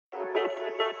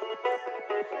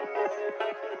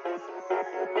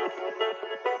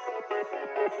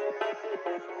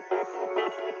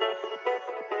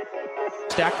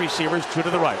Stacked receivers, two to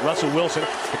the right. Russell Wilson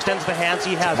extends the hands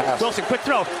he has. Wilson, quick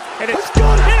throw. And it's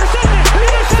intercepted!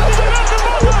 Intercepted by Malcolm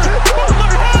Butler!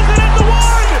 Butler has it at the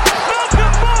one!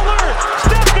 Malcolm Butler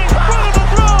stepped in front of the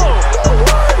throw!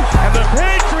 And the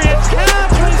Patriots have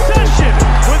possession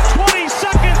with 20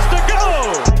 seconds to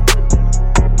go!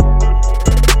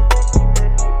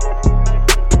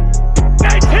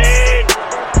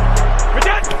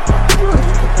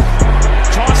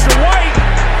 Toss to White.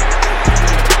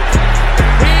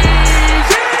 He's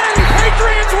in!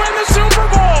 Patriots win the Super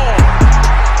Bowl!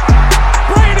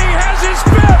 Brady has his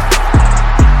fifth!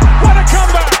 What a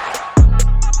comeback!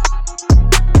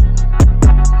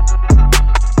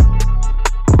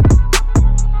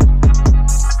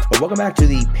 Well, welcome back to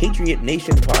the Patriot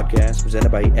Nation podcast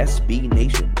presented by SB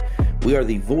Nation. We are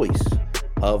the voice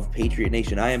of Patriot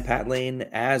Nation. I am Pat Lane,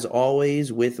 as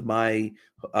always, with my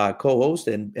co-host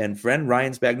and friend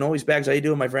Ryan Spagnoli. Spags, how you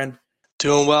doing, my friend?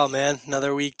 Doing well, man.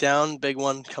 Another week down. Big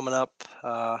one coming up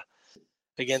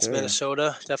against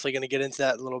Minnesota. Definitely going to get into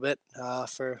that a little bit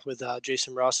with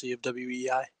Jason Rossi of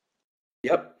WEEI.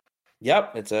 Yep.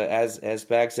 It's as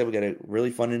Spags said, we got a really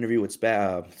fun interview with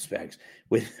Spags.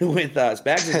 With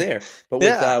Spags is there, but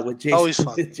with Jason, always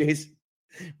fun.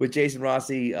 with Jason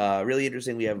Rossi, really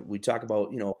interesting. We talk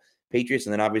about Patriots,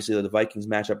 and then obviously the Vikings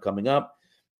matchup coming up,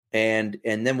 and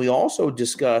then we also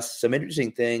discuss some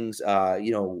interesting things.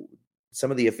 Some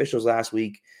of the officials last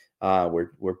week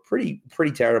were pretty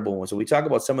terrible, and so we talk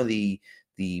about some of the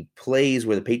plays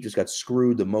where the Patriots got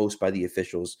screwed the most by the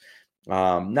officials.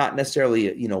 Not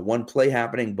necessarily one play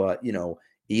happening, but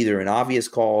either an obvious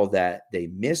call that they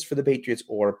missed for the Patriots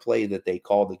or a play that they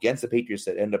called against the Patriots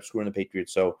that end up screwing the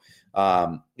Patriots. So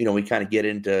we kind of get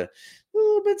into a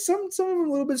little bit some of them a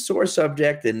little bit sore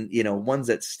subject, and ones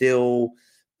that still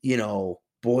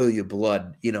boil your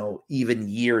blood even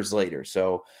years later.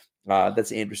 So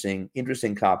that's an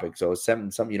interesting topic. So it's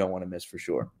something you don't want to miss for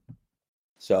sure.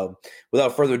 So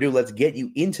without further ado, let's get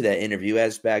you into that interview,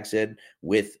 as Spag said,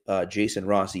 with Jason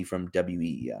Rossi from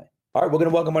WEEI. All right, we're going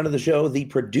to welcome onto the show the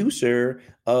producer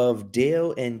of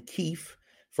Dale and Keefe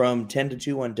from 10 to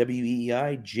 2 on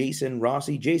WEEI, Jason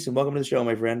Rossi. Jason, welcome to the show,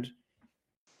 my friend.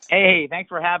 Hey, thanks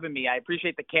for having me. I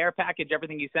appreciate the care package.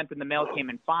 Everything you sent in the mail came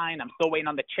in fine. I'm still waiting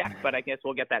on the check, but I guess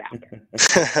we'll get that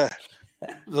after.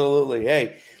 Absolutely.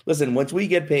 Hey, listen, once we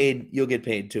get paid, you'll get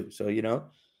paid too. So,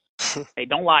 Hey,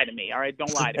 don't lie to me, all right?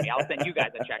 Don't lie to me. I'll send you guys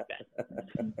a check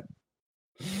then.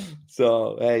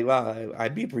 So, hey, well,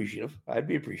 I'd be appreciative.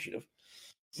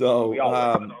 So,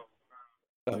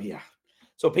 oh, yeah.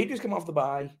 So, Patriots come off the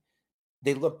bye.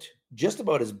 They looked just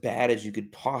about as bad as you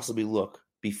could possibly look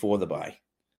before the bye.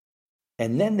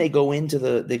 And then they go into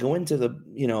the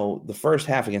the first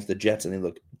half against the Jets, and they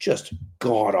look just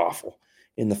god-awful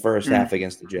in the first half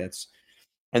against the Jets.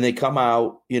 And they come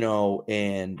out,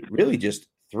 and really just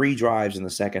 3 drives in the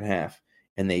second half,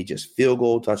 and they just field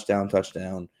goal, touchdown,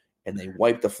 and they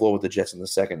wipe the floor with the Jets in the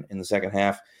second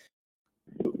half.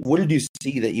 What did you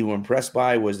see that you were impressed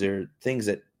by? Was there things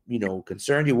that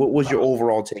concerned you? What was your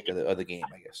overall take of the game,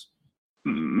 I guess?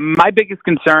 My biggest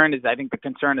concern is, I think the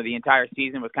concern of the entire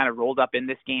season was kind of rolled up in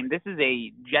this game. This is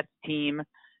a Jets team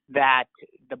that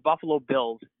the Buffalo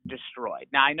Bills destroyed.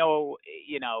 Now, I know,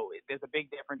 there's a big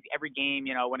difference. Every game,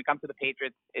 when it comes to the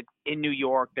Patriots, it's in New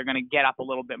York. They're going to get up a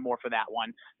little bit more for that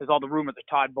one. There's all the rumors of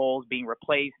Todd Bowles being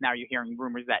replaced. Now you're hearing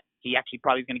rumors that he actually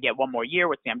probably is going to get one more year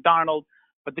with Sam Darnold.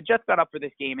 But the Jets got up for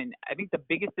this game, and I think the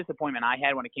biggest disappointment I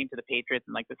had when it came to the Patriots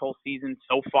and this whole season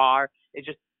so far is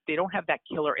just they don't have that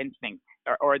killer instinct,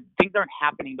 or things aren't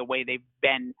happening the way they've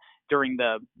been during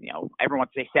the, everyone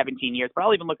wants to say 17 years, but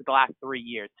I'll even look at the last 3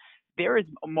 years. There is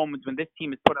moments when this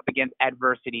team is put up against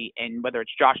adversity, and whether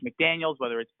it's Josh McDaniels,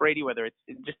 whether it's Brady, whether it's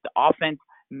just the offense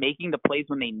making the plays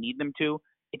when they need them to,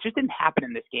 it just didn't happen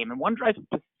in this game. And one drive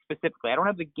specifically, I don't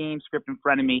have the game script in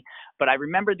front of me, but I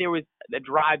remember there was a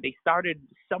drive. They started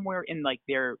somewhere in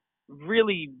their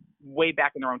really way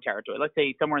back in their own territory. Let's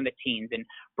say somewhere in the teens, and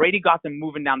Brady got them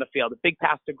moving down the field. A big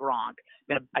pass to Gronk,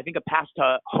 then I think a pass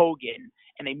to Hogan,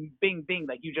 and they bing,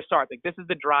 like you just saw it. This is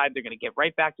the drive. They're going to get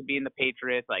right back to being the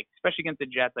Patriots, especially against the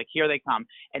Jets. Here they come.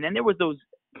 And then there was those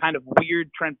kind of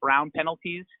weird Trent Brown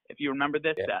penalties, if you remember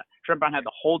this. Yeah. Trent Brown had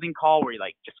the holding call where he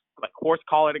just horse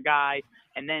collared a guy.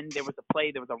 And then there was a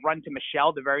run to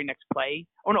Michelle the very next play.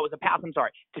 Oh, no, it was a pass,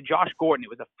 to Josh Gordon. It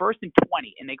was a 1st and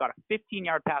 20, and they got a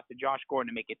 15-yard pass to Josh Gordon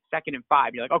to make it 2nd and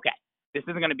 5. You're like, okay, this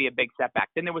isn't going to be a big setback.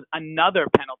 Then there was another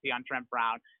penalty on Trent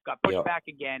Brown, got pushed back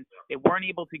again. They weren't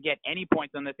able to get any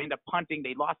points on this. They ended up punting.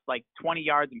 They lost like 20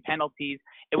 yards in penalties.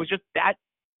 It was just that.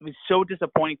 It was so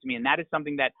disappointing to me, and that is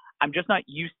something that I'm just not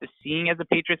used to seeing as a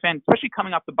Patriots fan, especially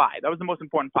coming off the bye. That was the most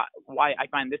important part, why I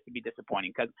find this to be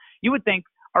disappointing, because you would think,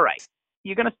 all right,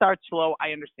 you're going to start slow.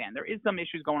 I understand. There is some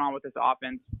issues going on with this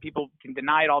offense. People can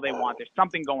deny it all they want. There's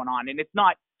something going on, and it's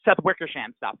not Seth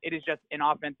Wickersham stuff. It is just an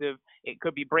offensive. It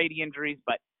could be Brady injuries,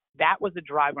 but that was the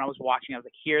drive when I was watching. I was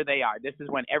like, here they are. This is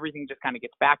when everything just kind of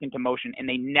gets back into motion, and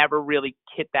they never really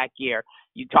hit that gear.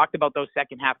 You talked about those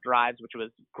second half drives, which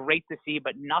was great to see,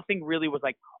 but nothing really was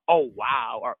like, oh,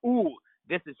 wow, or ooh,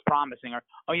 this is promising, or,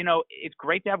 oh, it's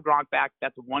great to have Gronk back.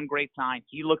 That's one great sign.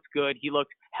 He looked good. He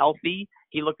looked healthy.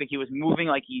 He looked like he was moving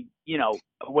like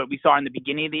what we saw in the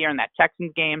beginning of the year in that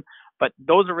Texans game. But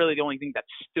those are really the only things that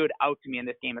stood out to me in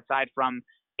this game, aside from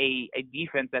a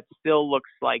defense that still looks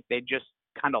like they just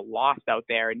kind of lost out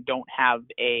there and don't have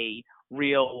a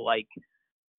real, like,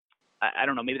 I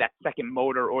don't know, maybe that second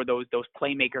motor or those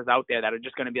playmakers out there that are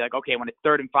just going to be like, okay, when it's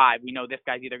 3rd and 5, we know this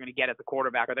guy's either going to get at the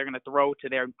quarterback or they're going to throw to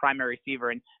their primary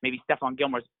receiver, and maybe Stephon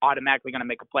Gilmore's automatically going to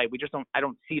make a play. I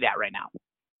don't see that right now.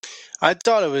 I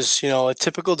thought it was, a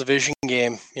typical division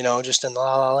game, just in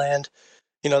La La Land.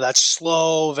 That's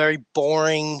slow, very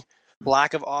boring,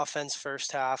 lack of offense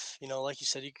first half. Like you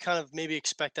said, you kind of maybe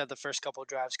expect that the first couple of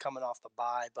drives coming off the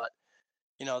bye, but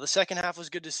the second half was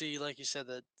good to see. Like you said,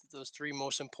 that those 3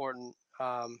 most important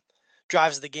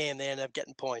drives of the game, they ended up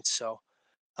getting points. So,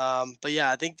 but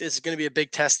yeah, I think this is going to be a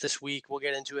big test this week. We'll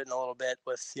get into it in a little bit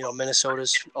with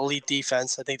Minnesota's elite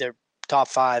defense. I think they're top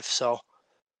 5. So,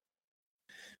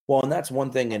 well, and that's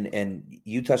one thing, and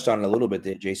you touched on it a little bit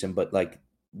there, Jason. But like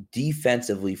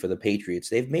defensively for the Patriots,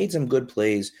 they've made some good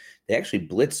plays. They actually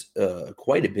blitz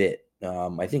quite a bit.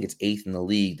 I think it's 8th in the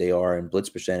league they are in blitz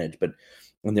percentage, but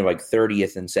when they're like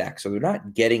 30th in sacks. So they're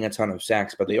not getting a ton of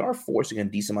sacks, but they are forcing a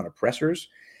decent amount of pressures.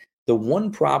 The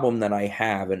one problem that I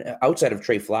have, and outside of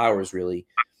Trey Flowers, really,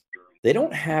 they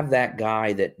don't have that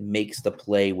guy that makes the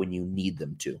play when you need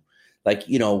them to. Like,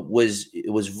 it was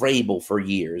Vrabel for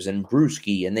years and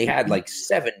Bruschi, and they had like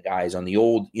 7 guys on the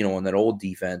old, on that old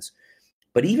defense.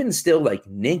 But even still, like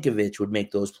Ninkovich would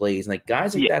make those plays, and like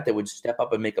guys like that would step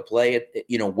up and make a play,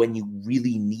 when you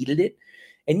really needed it.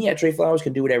 And yeah, Trey Flowers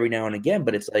can do it every now and again,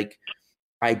 but it's like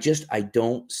I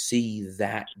don't see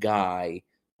that guy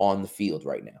on the field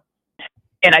right now.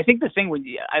 And I think the thing with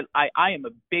I am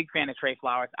a big fan of Trey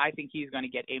Flowers. I think he's going to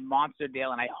get a monster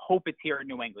deal, and I hope it's here in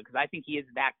New England because I think he is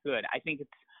that good. I think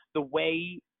it's the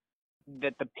way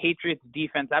that the Patriots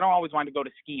defense, I don't always want to go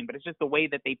to scheme, but it's just the way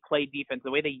that they play defense,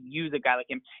 the way they use a guy like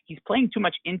him. He's playing too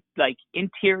much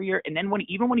interior, and then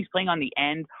even when he's playing on the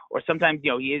end, or sometimes he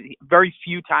is, very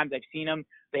few times I've seen him,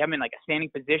 they have him in like a standing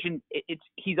position.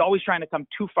 He's always trying to come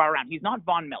too far around. He's not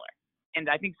Von Miller. And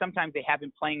I think sometimes they have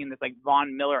him playing in this like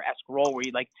Von Miller-esque role where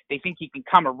they think he can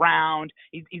come around.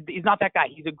 He's not that guy.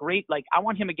 He's a great, I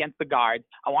want him against the guards.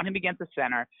 I want him against the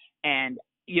center. And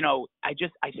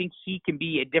I think he can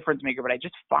be a difference maker, but I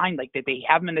just find that they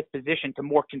have him in this position to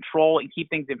more control and keep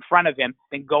things in front of him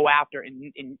than go after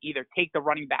and either take the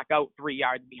running back out 3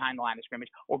 yards behind the line of scrimmage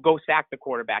or go sack the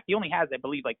quarterback. He only has, I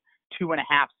believe, 2.5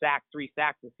 sacks, 3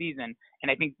 sacks this season.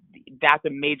 And I think that's a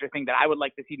major thing that I would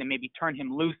like to see them maybe turn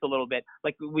him loose a little bit,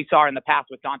 like we saw in the past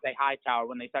with Dante Hightower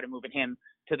when they started moving him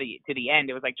to the end.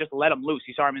 It was just let him loose.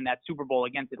 You saw him in that Super Bowl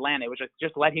against Atlanta. It was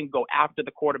just let him go after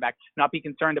the quarterback, not be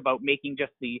concerned about making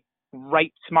just the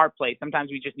right smart play.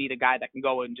 Sometimes we just need a guy that can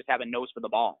go and just have a nose for the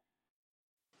ball.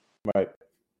 Right.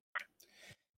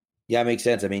 Yeah, it makes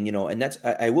sense. I mean, and that's,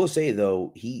 I will say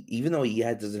though, even though he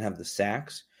doesn't have the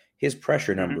sacks, his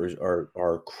pressure numbers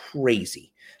are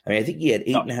crazy. I mean, I think he had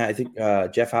 8.5. I think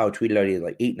Jeff Howe tweeted out he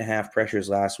had 8.5 pressures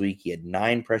last week. He had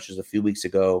 9 pressures a few weeks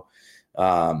ago.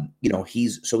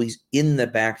 He's in the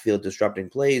backfield disrupting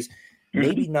plays.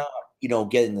 Maybe not,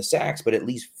 getting the sacks, but at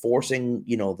least forcing,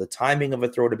 the timing of a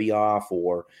throw to be off,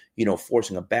 or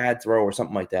forcing a bad throw or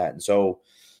something like that. And so,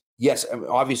 yes,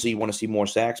 obviously you want to see more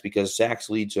sacks because sacks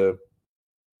lead to,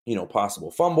 possible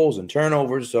fumbles and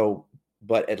turnovers. So.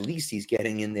 But at least he's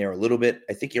getting in there a little bit.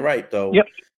 I think you're right, though. Yep.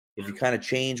 If you kind of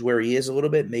change where he is a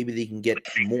little bit, maybe they can get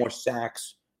more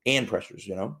sacks and pressures,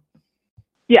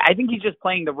 Yeah, I think he's just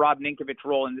playing the Rob Ninkovich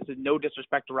role, and this is no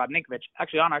disrespect to Rob Ninkovich,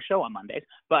 actually on our show on Mondays.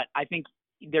 But I think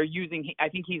I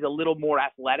think he's a little more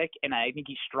athletic, and I think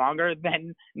he's stronger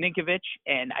than Ninkovich,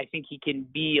 and I think he can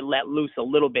be let loose a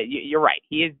little bit. You're right.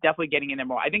 He is definitely getting in there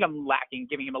more. I think I'm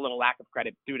giving him a little lack of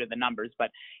credit due to the numbers,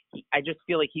 but I just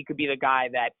feel like he could be the guy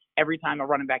that every time a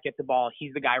running back gets the ball,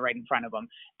 he's the guy right in front of him.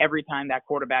 Every time that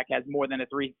quarterback has more than a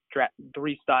three-step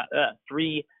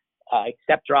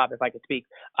drop, if I could speak,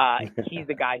 he's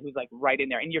the guy who's like right in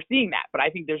there. And you're seeing that, but I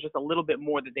think there's just a little bit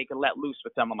more that they could let loose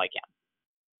with someone like him.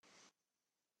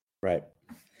 Right.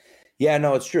 Yeah,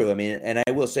 no, it's true. I mean, and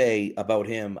I will say about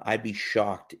him, I'd be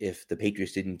shocked if the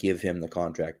Patriots didn't give him the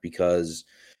contract because,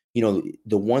 you know,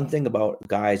 the one thing about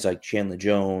guys like Chandler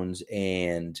Jones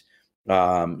and,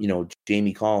 you know,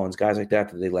 Jamie Collins, guys like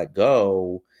that they let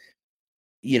go,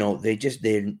 you know,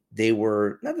 they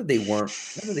were not that they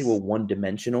were one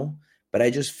dimensional, but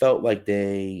I just felt like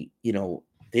they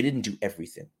didn't do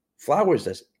everything. Flowers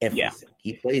does everything. Yeah.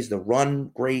 He plays the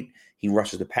run great. He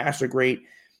rushes the passer great.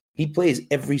 He plays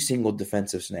every single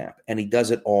defensive snap, and he does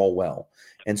it all well.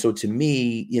 And so to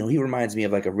me, you know, he reminds me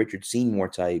of like a Richard Seymour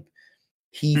type.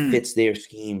 He fits their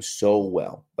scheme so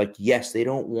well. Like, yes, they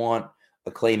don't want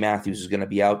a Clay Matthews who's going to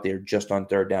be out there just on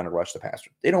third down to rush the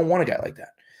passer. They don't want a guy like that.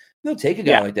 They'll take a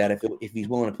guy like that if he's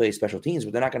willing to play special teams,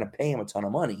 but they're not going to pay him a ton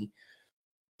of money.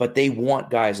 But they want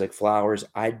guys like Flowers.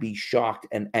 I'd be shocked,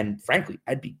 and frankly,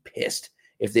 I'd be pissed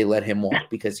if they let him walk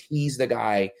because he's the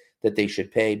guy that they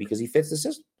should pay because he fits the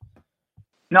system.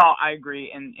 No, I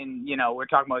agree. And you know, we're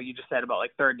talking about, you just said about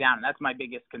like third down, and that's my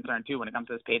biggest concern too when it comes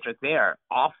to this Patriots. They are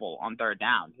awful on third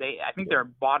down. I think they're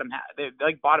they're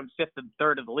like bottom fifth and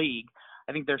third of the league.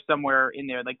 I think they're somewhere in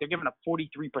there. Like they're giving up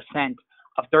 43%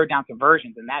 of third down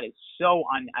conversions, and that is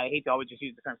I hate to always just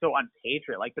use the term, so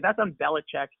unpatriot-like, but that's on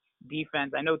Belichick's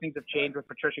defense. I know things have changed with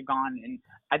Patricia gone, and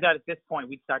I thought at this point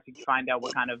we'd start to find out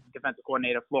what kind of defensive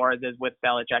coordinator Flores is with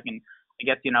Belichick, and I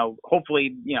guess, you know,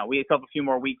 hopefully, you know, we still have a few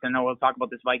more weeks. I know we'll talk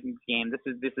about this Vikings game. This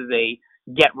is a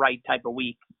get right type of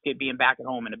week, being back at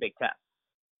home in a big test.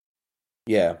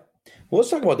 Yeah. Well, let's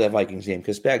talk about that Vikings game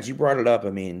because, Spags, you brought it up. I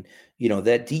mean, you know,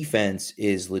 that defense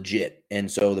is legit.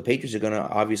 And so the Patriots are going to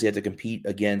obviously have to compete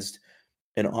against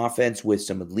an offense with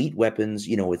some elite weapons,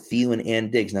 you know, with Thielen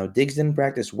and Diggs. Now, Diggs didn't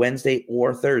practice Wednesday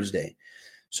or Thursday.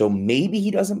 So maybe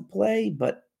he doesn't play,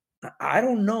 but I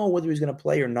don't know whether he's going to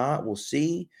play or not. We'll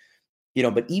see. You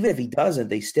know, but even if he doesn't,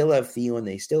 they still have Thielen.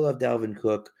 They still have Dalvin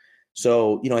Cook.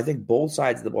 So, you know, I think both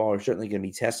sides of the ball are certainly going to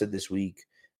be tested this week.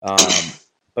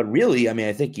 But really, I mean,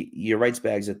 I think you're right,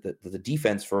 Spags, that the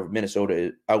defense for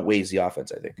Minnesota outweighs the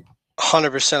offense, I think.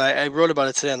 100%. I wrote about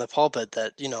it today on the pulpit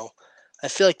that, you know, I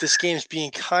feel like this game's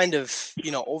being kind of,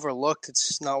 you know, overlooked.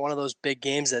 It's not one of those big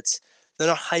games they're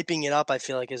not hyping it up, I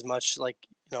feel like, as much like,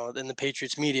 you know, in the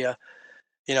Patriots media.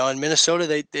 You know, in Minnesota,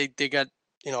 they got,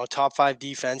 you know, a top 5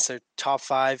 defense. Their top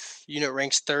 5 unit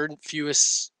ranks third and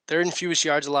fewest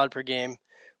yards allowed per game,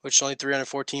 which is only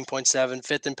 314.7.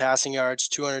 Fifth in passing yards,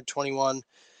 221,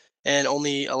 and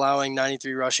only allowing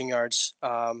 93 rushing yards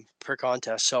per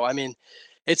contest. So, I mean,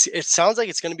 it sounds like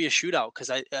it's going to be a shootout because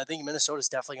I think Minnesota's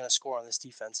definitely going to score on this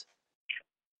defense.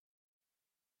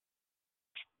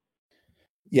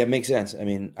 Yeah, it makes sense. I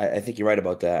mean, I think you're right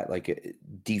about that. Like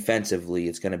defensively,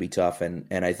 it's going to be tough, and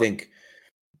I think,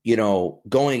 you know,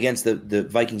 going against the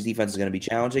Vikings defense is going to be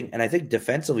challenging. And I think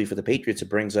defensively for the Patriots, it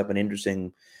brings up an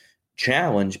interesting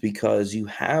challenge because you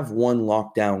have one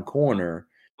lockdown corner,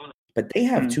 but they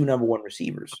have 2 number 1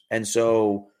 receivers. And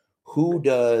so who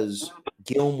does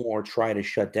Gilmore try to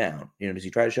shut down? You know, does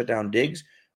he try to shut down Diggs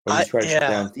or does he try to shut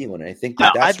down Thielen? And I think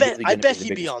that's I bet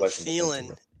he'd be on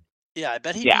Thielen. Yeah, I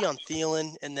bet he'd be on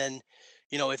Thielen. And then,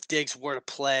 you know, if Diggs were to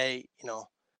play, you know,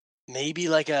 maybe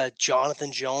like a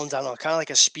Jonathan Jones, I don't know, kind of like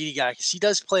a speedy guy, because he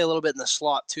does play a little bit in the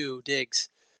slot too, Diggs.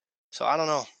 So I don't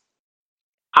know.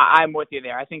 I'm with you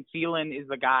there. I think Thielen is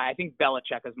the guy I think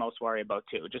Belichick is most worried about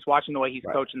too. Just watching the way he's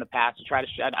coaching the past to try to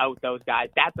shut out those guys.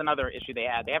 That's another issue they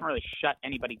have. They haven't really shut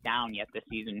anybody down yet this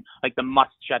season, like the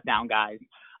must shut down guys.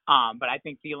 But I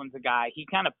think Thielen's a guy, he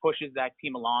kind of pushes that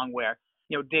team along where,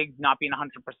 you know, Diggs not being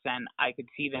 100%, I could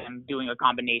see them doing a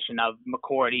combination of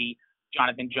McCourty,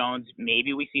 Jonathan Jones.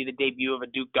 Maybe we see the debut of a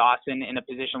Duke Dawson in a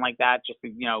position like that. Just,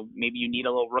 you know, maybe you need a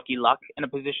little rookie luck in a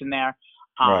position there.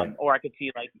 Or I could see,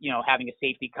 like, you know, having a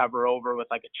safety cover over with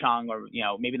like a Chung, or, you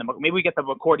know, maybe we get the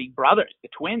McCourty brothers, the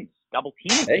twins, double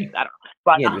team. Hey.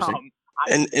 I don't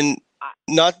know.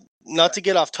 But not to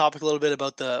get off topic a little bit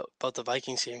about the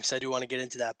Vikings game, because I do want to get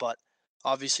into that, but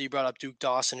obviously you brought up Duke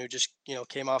Dawson, who just, you know,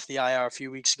 came off the IR a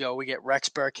few weeks ago. We get Rex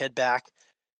Burkhead back,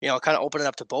 you know, kind of open it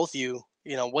up to both of you.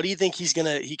 You know, what do you think he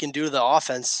can do to the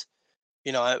offense?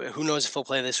 You know, who knows if he'll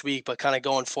play this week, but kind of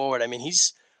going forward, I mean,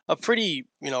 he's a pretty,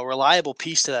 reliable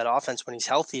piece to that offense when he's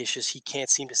healthy. It's just he can't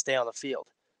seem to stay on the field.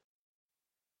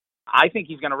 I think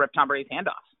he's going to rip Tom Brady's hand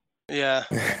off. Yeah.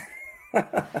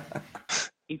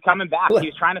 He's coming back.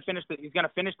 He's trying to finish he's going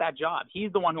to finish that job.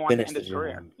 He's the one who wants to end his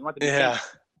career. He wants to be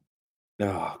famous.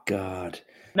 Oh, God.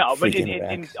 No, but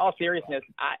in all seriousness,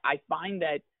 I find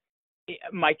that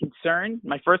my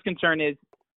first concern is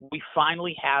we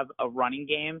finally have a running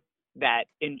game that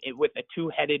with a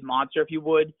two-headed monster, if you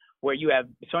would, where you have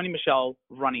Sony Michel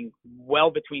running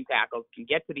well between tackles, can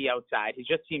get to the outside. He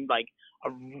just seemed like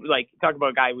talk about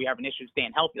a guy we have an issue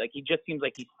staying healthy. Like, he just seems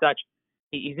like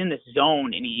he's in this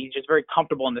zone, and he's just very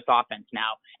comfortable in this offense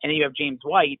now. And then you have James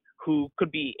White, who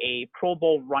could be a Pro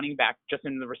Bowl running back just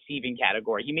in the receiving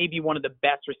category. He may be one of the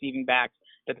best receiving backs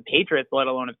that the Patriots, let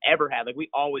alone, have ever had. Like, we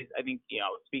always, I think,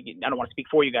 I don't want to speak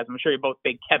for you guys. I'm sure you're both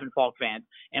big Kevin Falk fans,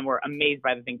 and we're amazed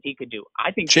by the things he could do.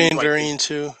 I think Jane Vereen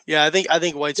too. Yeah, I think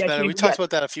White's better. We talked about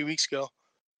that a few weeks ago.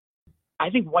 I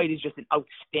think White is just an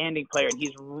outstanding player, and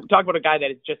he's talking about a guy that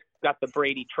has just got the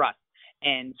Brady trust.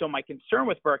 And so my concern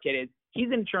with Burkhead is he's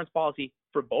an insurance policy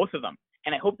for both of them.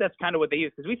 And I hope that's kind of what they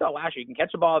use, because we saw last year he can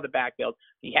catch the ball out of the backfield.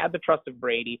 He had the trust of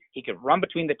Brady. He could run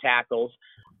between the tackles.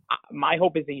 My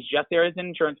hope is that he's just there as an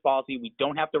insurance policy. We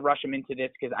don't have to rush him into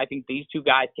this, because I think these two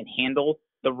guys can handle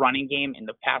the running game and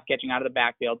the pass catching out of the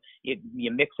backfield.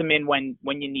 You mix them in when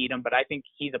you need them, but I think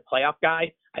he's a playoff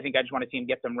guy. I think I just want to see him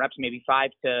get some reps, maybe 5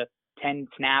 to 10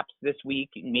 snaps this week,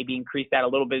 and maybe increase that a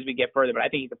little bit as we get further. But I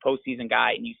think he's a postseason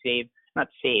guy, and you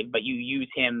use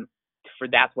him for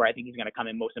that's where I think he's going to come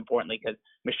in most importantly, because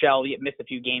Michel missed a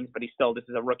few games, but this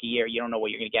is a rookie year. You don't know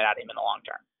what you're going to get out of him in the long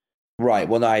term. Right.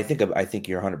 Well, no, I think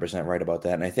you're 100% right about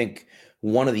that. And I think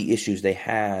one of the issues they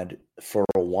had for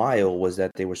a while was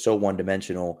that they were so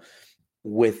one-dimensional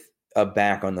with a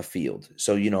back on the field.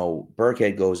 So,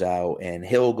 Burkhead goes out and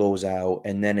Hill goes out,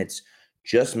 and then it's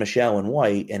just Michel and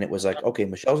White. And it was like, okay,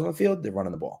 Michel's on the field, they're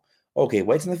running the ball. Okay,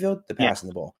 White's on the field, they're passing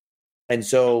the ball. And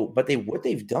so, but what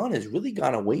they've done is really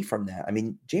gone away from that. I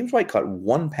mean, James White caught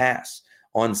one pass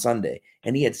on Sunday,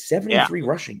 and he had 73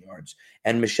 rushing yards.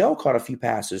 And Michel caught a few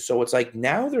passes. So it's like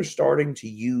now they're starting to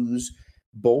use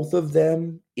both of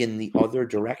them in the other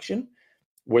direction,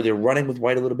 where they're running with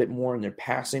White a little bit more and they're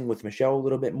passing with Michel a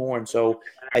little bit more. And so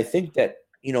I think that,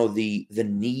 the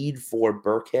need for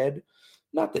Burkhead,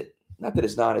 not that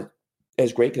it's not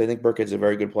as great, because I think Burkhead's a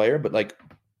very good player, but like,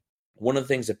 one of the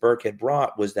things that Burkhead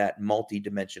brought was that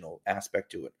multi-dimensional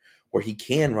aspect to it, where he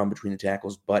can run between the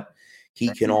tackles, but he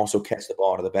can also catch the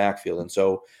ball out of the backfield. And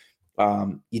so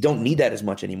you don't need that as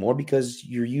much anymore, because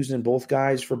you're using both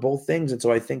guys for both things. And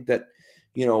so I think that,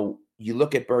 you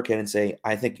look at Burkhead and say,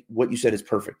 I think what you said is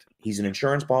perfect. He's an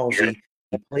insurance policy.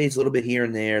 He plays a little bit here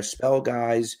and there, spell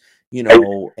guys, and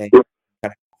kind of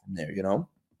from there, Yeah,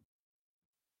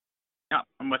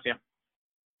 I'm with you.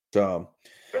 So,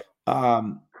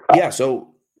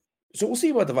 so we'll see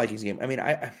about the Vikings game. I mean,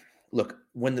 I look,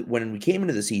 when we came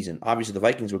into the season, obviously the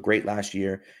Vikings were great last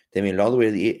year. They made it all the way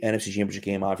to the NFC Championship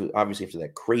game, obviously after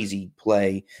that crazy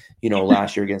play,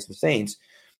 last year against the Saints.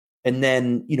 And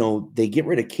then, they get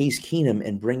rid of Case Keenum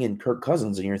and bring in Kirk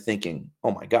Cousins, and you're thinking,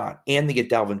 oh my God. And they get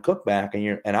Dalvin Cook back,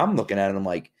 and I'm looking at it, and I'm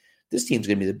like, this team's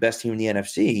going to be the best team in the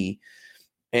NFC.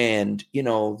 And,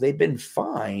 they've been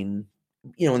fine,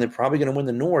 and they're probably going to win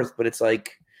the North, but it's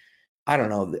like, I don't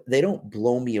know. They don't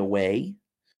blow me away.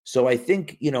 So I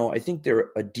think they're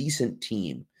a decent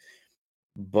team,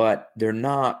 but they're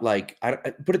not like, I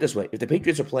put it this way. If the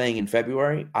Patriots are playing in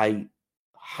February, I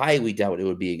highly doubt it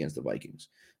would be against the Vikings.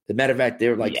 As a matter of fact,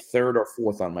 they're like third or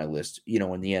fourth on my list,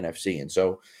 in the NFC. And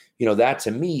so, that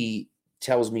to me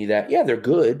tells me that, they're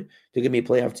good. They're going to be a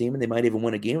playoff team, and they might even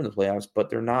win a game in the playoffs, but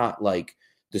they're not like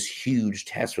this huge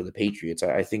test for the Patriots.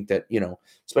 I think that,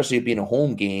 especially it being a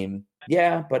home game,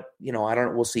 but, I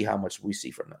don't. We'll see how much we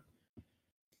see from them.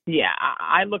 Yeah,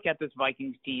 I look at this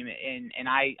Vikings team, and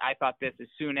I thought this as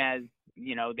soon as,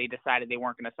 they decided they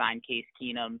weren't going to sign Case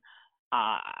Keenum.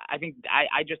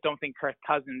 I just don't think Kirk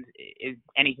Cousins is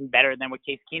anything better than what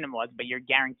Case Keenum was, but you're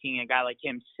guaranteeing a guy like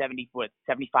him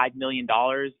 $75 million.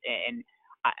 And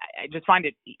I just find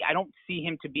it, I don't see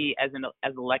him to be as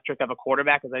electric of a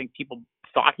quarterback as I think people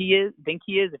think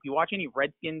he is. If you watch any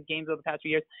Redskins games over the past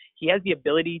few years, he has the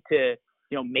ability to,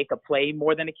 make a play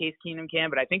more than a Case Keenum can.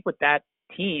 But I think with that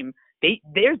team,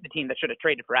 there's the team that should have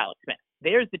traded for Alex Smith.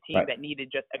 There's the team that needed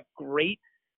just a great,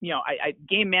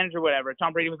 game manager, whatever.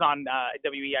 Tom Brady was on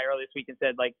WEI earlier this week and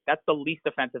said, like, that's the least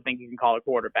offensive thing you can call a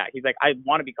quarterback. He's like, I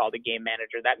want to be called a game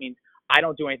manager. That means I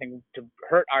don't do anything to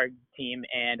hurt our team,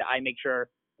 and I make sure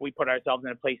we put ourselves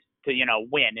in a place to,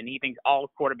 win. And he thinks all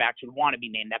quarterbacks should want to be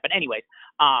named that. But anyways,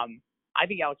 I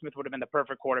think Alex Smith would have been the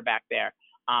perfect quarterback there.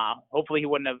 Hopefully he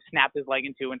wouldn't have snapped his leg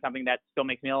in two, and something that still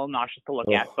makes me a little nauseous to look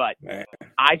at. But man.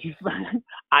 I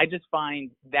just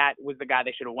find that was the guy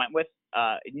they should have went with,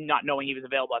 not knowing he was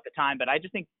available at the time. But I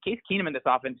just think Case Keenum in this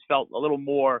offense felt a little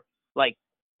more like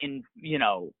in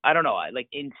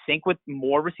sync with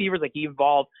more receivers. Like he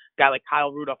involved a guy like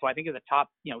Kyle Rudolph, who I think is a top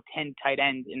 10 tight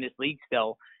end in this league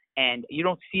still. And you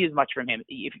don't see as much from him.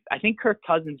 I think Kirk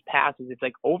Cousins passes, it's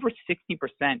like over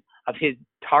 60% of his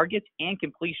targets and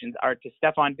completions are to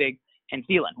Stephon Diggs and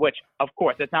Thielen, which, of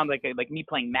course, that sounds like me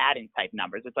playing Madden type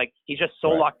numbers. It's like he's just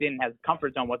so locked in, has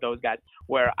comfort zone with those guys,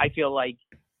 where I feel like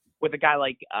with a guy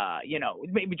like,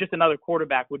 maybe just another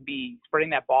quarterback would be spreading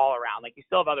that ball around. Like you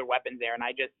still have other weapons there, and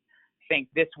I just think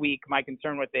this week my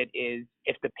concern with it is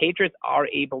if the Patriots are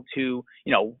able to,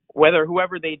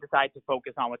 whoever they decide to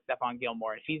focus on with Stephon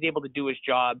Gilmore, if he's able to do his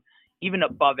job even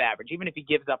above average, even if he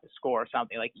gives up a score or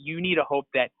something, like you need to hope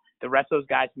that the rest of those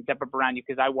guys can step up around you,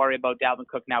 because I worry about Dalvin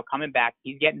Cook now coming back.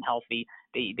 He's getting healthy.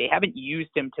 They haven't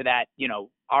used him to that,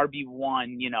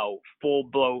 RB1, full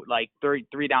blow, like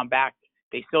three down back.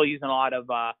 They still using a lot of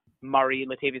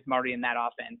Latavius Murray in that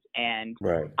offense. And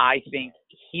I think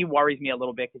he worries me a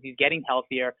little bit because he's getting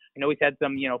healthier. I know he's had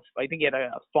some, I think he had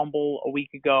a fumble 2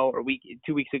 weeks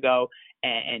ago,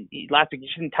 and last week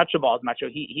he didn't touch the ball as much. So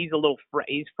he's a little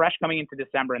he's fresh coming into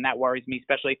December, and that worries me,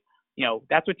 especially,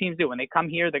 that's what teams do. When they come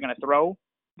here, they're going to throw.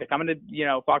 They're coming to,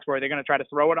 Foxborough, they're going to try to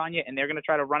throw it on you, and they're going to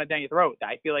try to run it down your throat.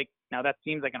 I feel like now that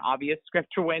seems like an obvious script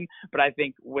to win, but I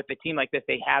think with a team like this,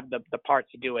 they have the parts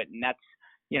to do it, and that's,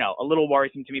 a little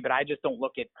worrisome to me. But I just don't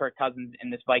look at Kirk Cousins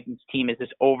and this Vikings team as this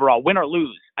overall win or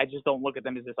lose. I just don't look at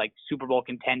them as this like Super Bowl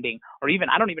contending, or even,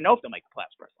 I don't even know if they'll make the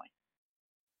playoffs personally.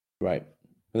 Right.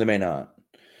 They may not.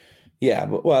 Yeah,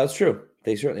 but that's true.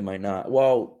 They certainly might not.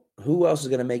 Well, who else is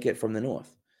going to make it from the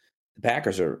North? The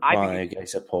Packers are, I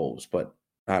suppose, but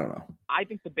I don't know. I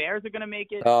think the Bears are going to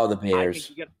make it. Oh, the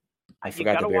Bears. I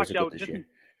forgot the Bears are good this year.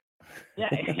 Yeah,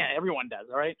 everyone does.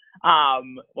 All right.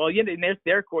 And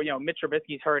their core, Mitch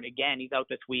Trubisky's hurt again. He's out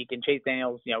this week, and Chase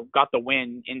Daniels, got the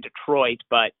win in Detroit,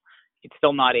 but it's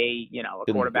still not a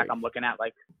quarterback I'm looking at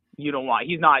like you don't want.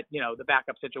 He's not, the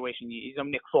backup situation. He's a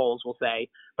Nick Foles, we'll say.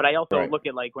 But I also look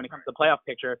at, like, when it comes to the playoff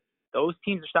picture, those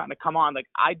teams are starting to come on. Like,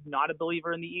 I'm not a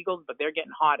believer in the Eagles, but they're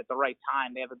getting hot at the right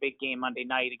time. They have a big game Monday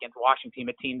night against Washington,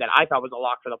 a team that I thought was a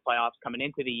lock for the playoffs coming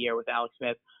into the year with Alex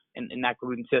Smith in that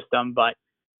Gruden system. But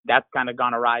that's kind of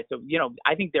gone awry. So,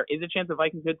 I think there is a chance the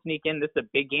Vikings could sneak in. This is a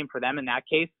big game for them in that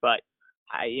case, but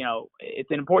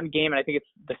it's an important game, and I think it's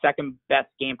the second best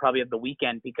game probably of the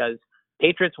weekend, because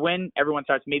Patriots win, everyone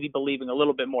starts maybe believing a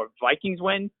little bit more. Vikings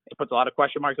win, it puts a lot of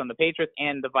question marks on the Patriots,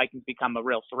 and the Vikings become a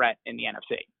real threat in the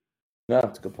NFC. No,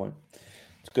 that's a good point.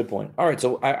 It's a good point. All right,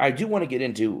 so I do want to get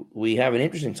into, we have an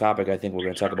interesting topic I think we're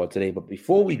going to talk about today, but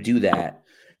before we do that,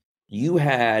 you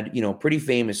had, pretty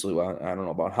famously, well, I don't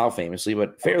know about how famously,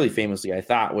 but fairly famously, I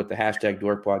thought, with the hashtag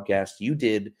Dork Podcast, you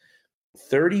did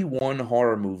 31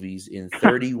 horror movies in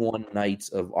 31 nights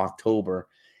of October.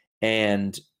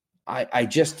 And I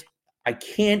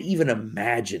can't even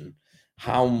imagine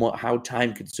how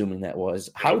time consuming that was.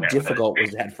 How difficult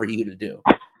was that for you to do?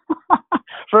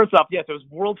 First off, yes, it was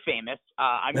world famous.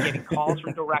 I'm getting calls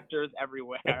from directors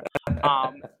everywhere.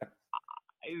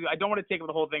 I don't want to take up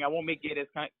the whole thing. I won't make it as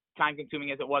time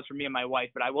consuming as it was for me and my wife,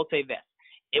 but I will say this.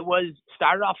 It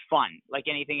started off fun, like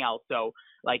anything else. So,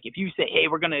 like, if you say, hey,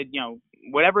 we're going to,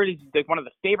 whatever it is, like one of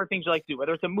the favorite things you like to do,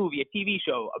 whether it's a movie, a TV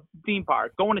show, a theme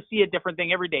park, going to see a different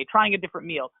thing every day, trying a different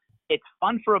meal, it's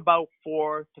fun for about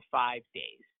 4 to 5 days.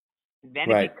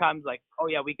 Then it becomes like, oh,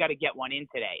 yeah, we got to get one in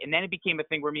today. And then it became a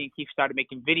thing where me and Keith started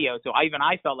making videos. So I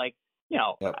felt like,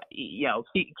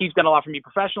 Keith's done a lot for me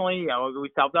professionally. We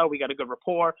felt out, we got a good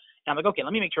rapport. And I'm like, okay,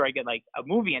 let me make sure I get like a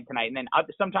movie in tonight. And then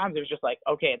sometimes it was just like,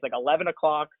 okay, it's like 11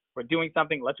 o'clock. We're doing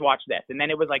something. Let's watch this. And then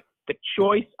it was like the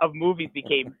choice of movies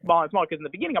became smaller and smaller, because in the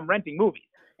beginning I'm renting movies.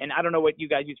 And I don't know what you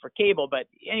guys use for cable, but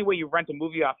anyway, you rent a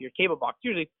movie off your cable box,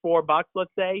 usually $4,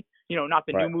 let's say, not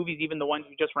the new movies, even the ones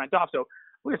you just rent off. So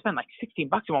we were spending like $16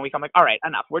 in 1 week. I'm like, all right,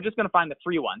 enough. We're just going to find the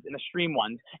free ones and the stream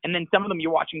ones. And then some of them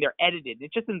you're watching, they're edited.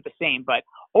 It just isn't the same. But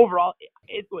overall,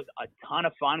 it was a ton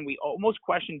of fun. We almost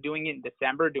questioned doing it in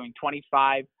December, doing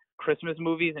 25 Christmas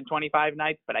movies in 25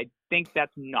 nights, but I think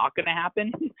that's not going to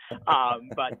happen.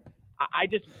 But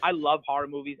I love horror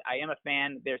movies. I am a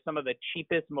fan. They're some of the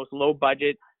cheapest, most low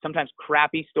budget, sometimes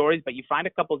crappy stories, but you find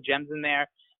a couple gems in there.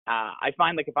 I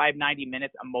find, like, if I have 90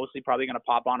 minutes, I'm mostly probably going to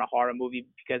pop on a horror movie,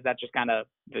 because that's just kind of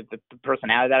the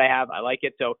personality that I have. I like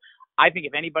it. So I think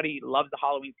if anybody loves the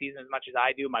Halloween season as much as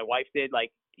I do, my wife did,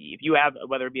 like if you have,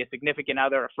 whether it be a significant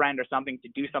other, a friend or something to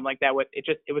do something like that with,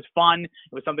 it was fun.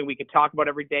 It was something we could talk about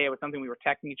every day. It was something we were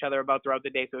texting each other about throughout the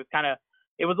day. So it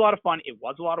was a lot of fun. It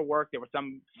was a lot of work. There were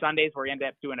some Sundays where we ended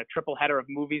up doing a triple header of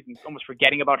movies and almost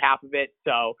forgetting about half of it.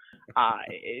 So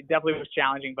it definitely was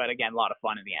challenging, but again, a lot of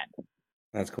fun in the end.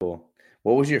 That's cool.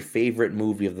 What was your favorite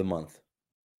movie of the month?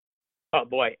 Oh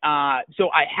boy. So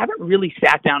I haven't really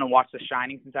sat down and watched The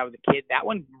Shining since I was a kid. That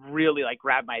one really like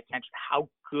grabbed my attention, how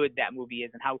good that movie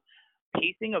is and how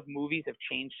pacing of movies have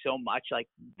changed so much. Like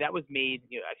that was made,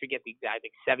 I forget the exact,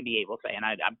 like 78, we'll say, and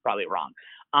I'm probably wrong.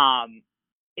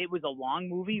 It was a long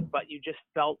movie, but you just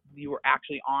felt you were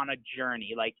actually on a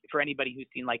journey. Like for anybody who's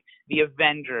seen like The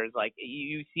Avengers, like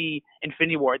you see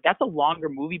Infinity War, that's a longer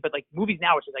movie, but like movies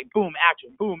now, it's just like boom,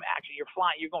 action, you're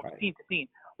flying, you're going from scene to scene.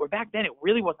 Where back then it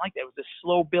really wasn't like that. It was a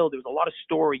slow build. There was a lot of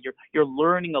story. You're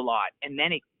learning a lot, and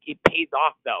then it pays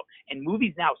off though. And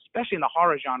movies now, especially in the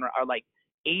horror genre, are like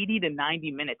 80 to 90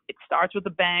 minutes. It starts with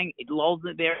a bang, it lulls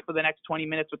it there for the next 20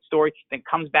 minutes with story, then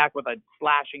comes back with a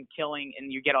slashing, killing,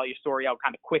 and you get all your story out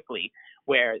kind of quickly.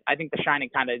 Where I think The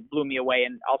Shining kind of blew me away,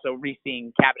 and also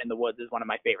re-seeing Cabin in the Woods is one of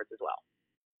my favorites as well.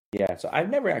 Yeah, so I've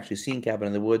never actually seen Cabin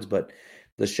in the Woods, but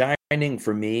The Shining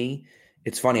for me,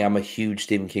 it's funny. I'm a huge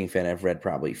Stephen King fan. I've read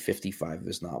probably 55 of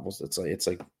his novels. It's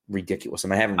like ridiculous,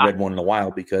 and I haven't read one in a while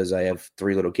because I have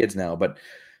 3 little kids now. But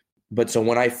so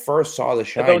when I first saw The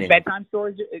Shining, those bedtime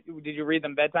stories, did you read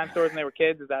them bedtime stories when they were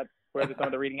kids? Is that where some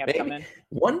of the reading had to come in?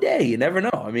 One day, you never know.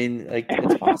 I mean, like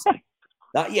it's possible.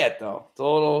 Not yet though.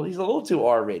 He's a little too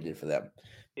R-rated for them.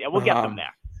 Yeah, we'll get them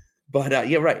there. But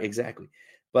yeah, right, exactly.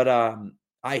 But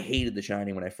I hated The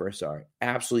Shining when I first saw it.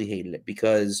 Absolutely hated it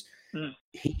because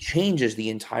he changes the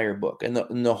entire book, and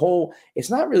the whole. It's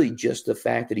not really just the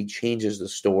fact that he changes the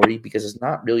story, because it's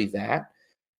not really that.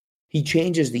 He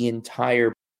changes the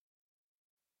entire.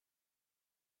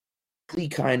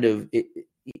 Kind of,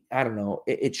 I don't know.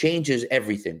 It changes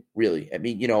everything, really. I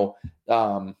mean,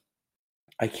 I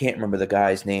can't remember the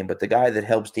guy's name, but the guy that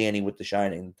helps Danny with The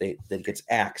Shining, that gets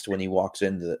axed when he walks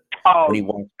into when he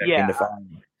walks back into fire.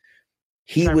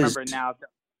 He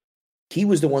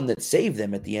was the one that saved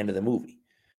them at the end of the movie,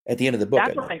 at the end of the book.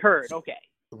 That's what I heard. Okay,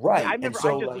 right. I just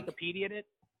Wikipedia'd it.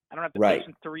 I don't have the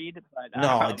patience to read. But,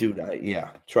 no, dude. Yeah,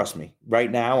 trust me. Right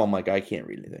now, I'm like, I can't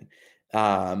read anything.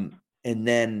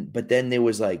 But then there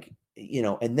was like,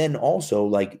 and then also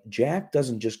like Jack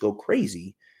doesn't just go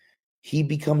crazy. He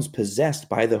becomes possessed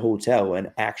by the hotel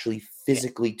and actually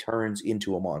physically turns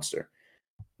into a monster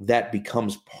that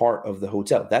becomes part of the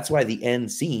hotel. That's why the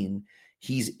end scene,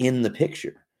 he's in the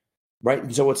picture, right?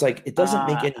 And so it's like, it doesn't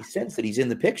make any sense that he's in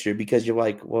the picture, because you're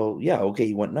like, well, yeah, okay,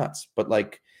 he went nuts. But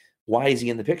like, why is he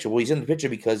in the picture? Well, he's in the picture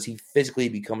because he physically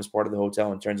becomes part of the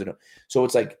hotel and turns into. So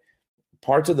it's like,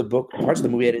 parts of the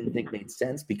movie I didn't think made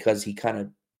sense because he kind of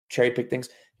cherry picked things.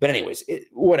 But anyways,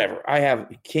 whatever.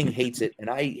 King hates it, and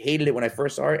I hated it when I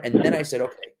first saw it. And then I said,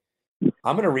 okay,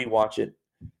 I'm going to rewatch it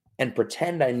and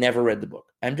pretend I never read the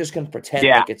book. I'm just going to pretend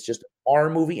like it's just a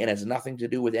horror movie and has nothing to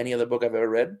do with any other book I've ever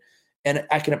read. And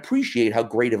I can appreciate how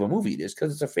great of a movie it is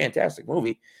because it's a fantastic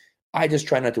movie. I just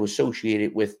try not to associate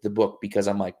it with the book because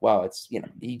I'm like, wow, it's,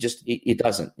 it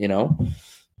doesn't,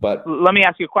 But let me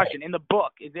ask you a question. In the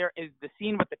book, is the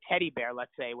scene with the teddy bear,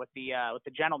 let's say, with the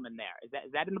gentleman there? Is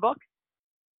that in the book?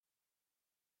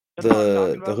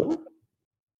 The who?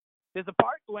 There's a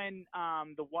part when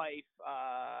the wife,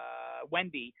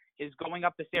 Wendy, is going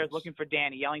up the stairs looking for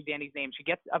Danny, yelling Danny's name. She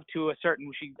gets up to a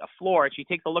floor, and she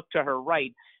takes a look to her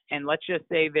right, and let's just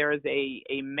say there is a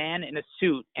man in a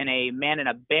suit and a man in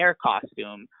a bear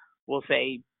costume, we'll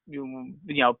say,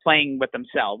 playing with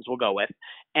themselves, we'll go with.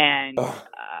 And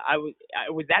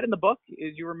was that in the book?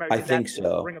 You remember? I think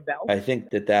so. Ring a bell? I think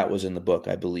that was in the book,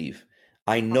 I believe.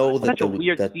 I know that a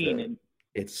weird scene.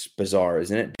 It's bizarre,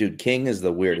 isn't it? Dude, King is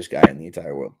the weirdest guy in the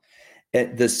entire world.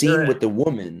 And the scene with the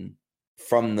woman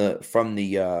from the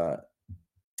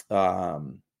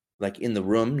like in the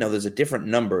room. Now there's a different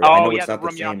number. I know it's not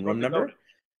the same room number.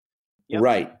 Yep.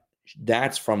 Right.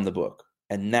 That's from the book.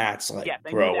 And that's like,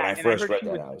 bro, when I first read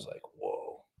that, I was like,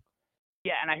 whoa.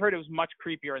 Yeah, and I heard it was much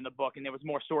creepier in the book, and there was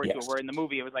more story to it, where in the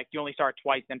movie it was like you only saw it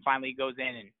twice, then finally he goes in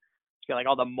and you get like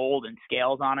all the mold and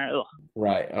scales on it. Ugh.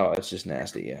 Right. Oh, it's just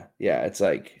nasty. Yeah. Yeah, it's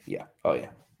like, yeah. Oh,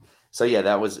 yeah. So, yeah,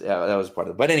 that was part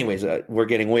of it. But anyways, we're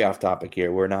getting way off topic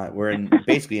here. We're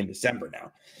basically in December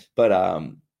now. But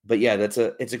yeah, it's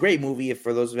a great movie.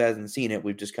 For those who haven't seen it,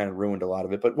 we've just kind of ruined a lot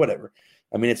of it, but whatever.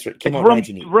 I mean, it came out in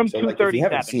 1980. Room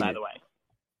 237, by the way.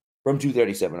 Room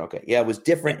 237. Okay. Yeah, it was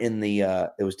different in the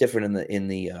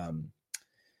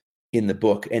in the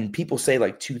book. And people say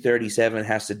like 237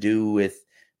 has to do with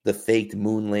the faked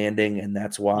moon landing, and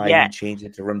that's why he changed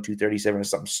it to room 237 or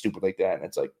something stupid like that. And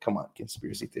it's like, come on,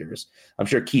 conspiracy theorists. I'm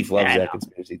sure Keith loves that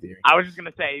conspiracy theory. I was just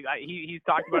gonna say he's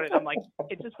talked about it. I'm like,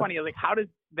 it's just funny. Like, how does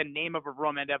the name of a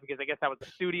room end up? Because I guess that was the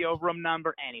studio room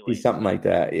number anyway. Something like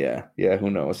that. Yeah.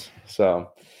 Who knows? So,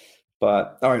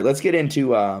 but all right, let's get into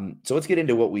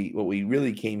what we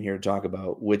really came here to talk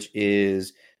about, which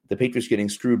is the Patriots getting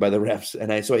screwed by the refs.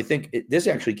 And I think this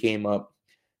actually came up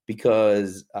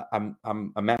because I'm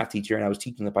a math teacher and I was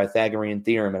teaching the Pythagorean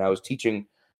theorem, and I was teaching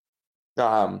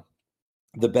the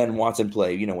Ben Watson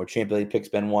play, where Chamberlain picks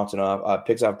Ben Watson off,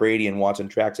 picks off Brady, and Watson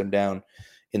tracks him down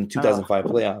in the 2005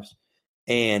 playoffs.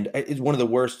 And it's one of the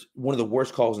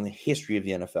worst calls in the history of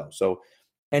the NFL. So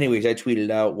anyways, I tweeted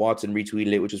it out, Watson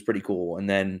retweeted it, which was pretty cool. And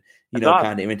then,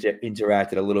 kind of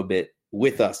interacted a little bit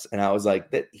with us. And I was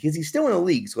like, because he's still in the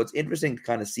league. So it's interesting to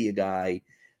kind of see a guy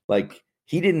like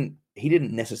he didn't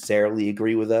necessarily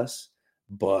agree with us,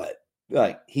 but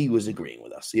like he was agreeing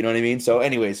with us. You know what I mean? So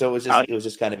anyway, it was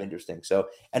just kind of interesting. So,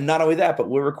 and not only that, but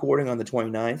we're recording on the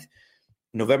 29th,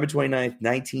 November 29th,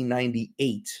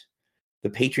 1998. The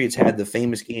Patriots had the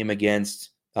famous game against,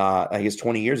 I guess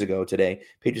 20 years ago today,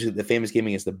 Patriots had the famous game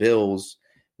against the Bills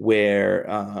where,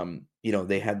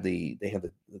 they had the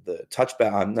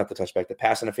touchback, not the touchback, the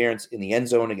pass interference in the end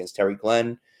zone against Terry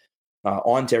Glenn.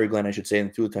 On Terry Glenn, I should say,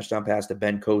 and threw a touchdown pass to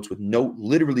Ben Coates with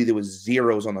literally there was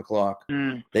zeros on the clock.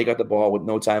 They got the ball with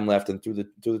no time left and threw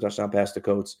the touchdown pass to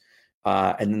Coates.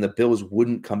 And then the Bills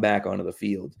wouldn't come back onto the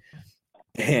field.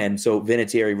 And so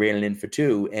Vinatieri ran it in for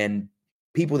 2. And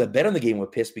people that bet on the game were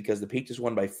pissed because the Patriots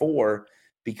won by 4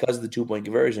 because of the 2-point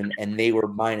conversion, and they were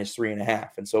minus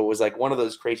 3.5. And so it was like one of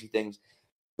those crazy things.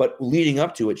 But leading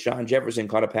up to it, Sean Jefferson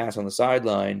caught a pass on the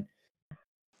sideline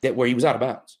where he was out of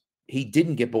bounds. He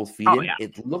didn't get both feet in. Yeah.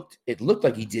 It looked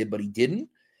like he did, but he didn't.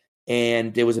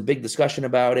 And there was a big discussion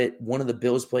about it. One of the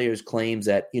Bills players claims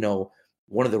that,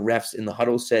 one of the refs in the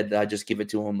huddle said, just give it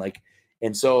to him.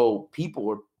 And so people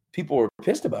were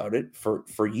pissed about it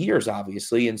for years,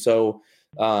 obviously. And so,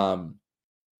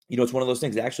 it's one of those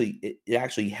things. It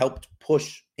actually helped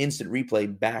push instant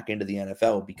replay back into the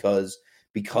NFL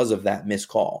because of that missed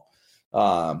call.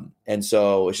 And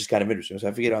so it's just kind of interesting. So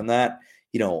I figured on that,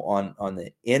 on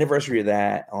the anniversary of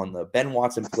that, on the Ben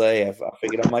Watson play, I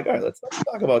figured I'm like, all right, let's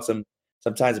talk about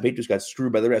sometimes the Patriots got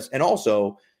screwed by the refs. And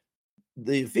also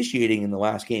the officiating in the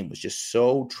last game was just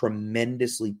so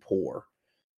tremendously poor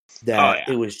that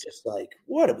it was just like,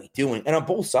 what are we doing? And on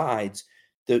both sides,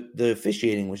 the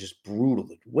officiating was just brutal.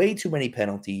 Way too many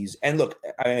penalties. And look,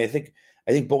 I think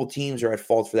both teams are at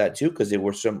fault for that too, because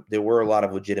there were a lot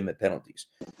of legitimate penalties.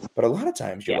 But a lot of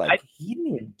times you're he didn't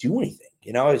even do anything.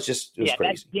 It was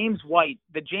crazy.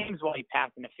 The James White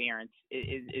pass interference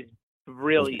is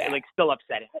really still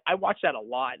upsetting. I watch that a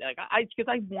lot.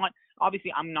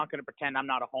 Obviously I'm not going to pretend I'm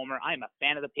not a homer. I'm a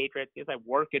fan of the Patriots because I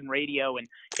work in radio and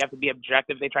you have to be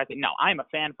objective. They try to say, no, I'm a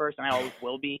fan first and I always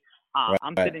will be.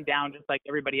 I'm sitting down just like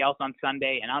everybody else on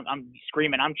Sunday, and I'm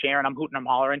screaming, I'm cheering, I'm hooting, I'm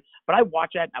hollering. But I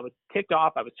watch that, I was ticked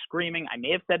off, I was screaming. I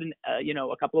may have said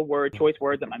a couple of choice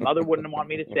words that my mother wouldn't want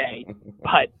me to say.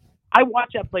 But I watch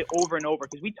that play over and over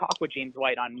because we talk with James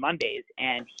White on Mondays,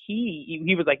 and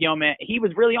he was like, man, he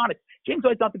was really honest. James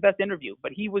White's not the best interview,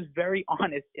 but he was very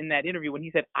honest in that interview when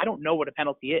he said, I don't know what a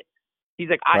penalty is. He's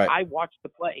like, I watched the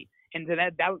play. And so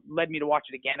that led me to watch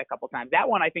it again a couple times. That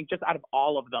one, I think, just out of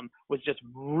all of them, was just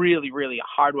really, really a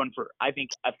hard one for, I think,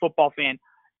 a football fan,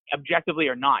 objectively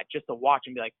or not, just to watch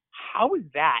and be like, how is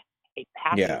that a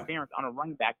pass interference on a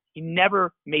running back? He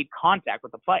never made contact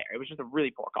with the player. It was just a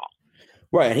really poor call.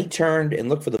 Right, and he turned and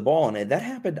looked for the ball, and that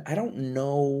happened. I don't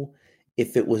know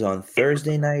if it was on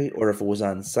Thursday night or if it was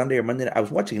on Sunday or Monday night. I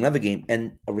was watching another game,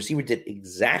 and a receiver did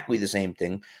exactly the same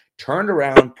thing, turned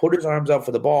around, put his arms out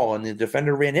for the ball, and the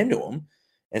defender ran into him.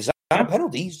 And it's not a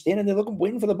penalty. He's standing there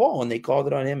waiting for the ball, and they called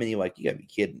it on him, and you're like, you got to be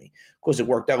kidding me. Of course, it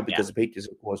worked out because the Patriots,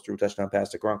 of course, threw a touchdown pass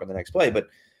to Gronk on the next play. But,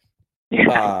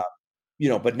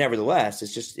 but nevertheless,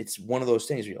 it's one of those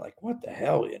things where you're like, what the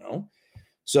hell,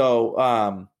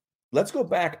 So let's go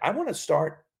back. I want to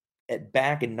start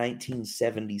back in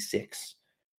 1976.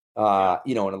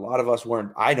 And a lot of us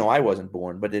weren't. I know I wasn't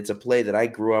born, but it's a play that I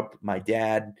grew up. My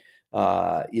dad,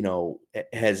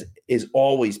 is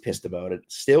always pissed about it.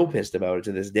 Still pissed about it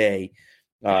to this day.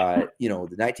 The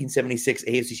 1976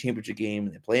 AFC Championship game,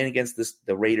 and they're playing against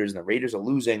the Raiders, and the Raiders are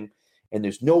losing, and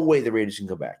there's no way the Raiders can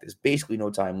go back. There's basically no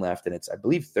time left, and it's, I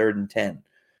believe, 3rd and 10.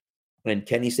 And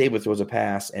Kenny Saber throws a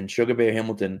pass, and Sugar Bear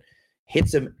Hamilton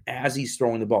hits him as he's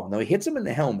throwing the ball. Now he hits him in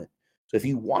the helmet. So if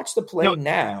you watch the play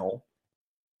now,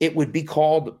 it would be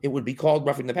called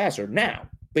roughing the passer now.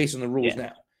 based on the rules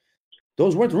now.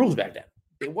 Those weren't the rules back then.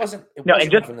 It wasn't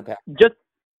from the past.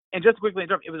 Just quickly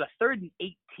interrupt, it was a 3rd and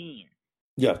 18.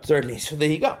 Yeah, 3rd and 18. So there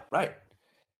you go. Right.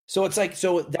 So it's like,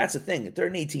 so that's the thing. At 3rd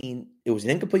and 18, it was an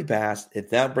incomplete pass.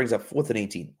 It now brings up 4th and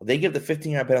 18. They give the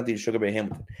 15-yard penalty to Sugar Bear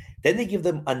Hamilton. Then they give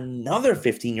them another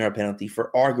 15-yard penalty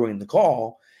for arguing the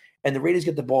call. And the Raiders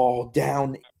get the ball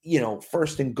down,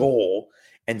 1st and goal.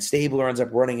 And Stabler ends up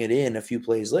running it in a few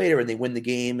plays later, and they win the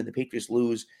game, and the Patriots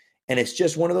lose. And it's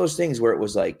just one of those things where it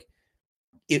was like,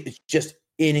 it's just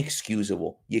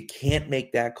inexcusable. You can't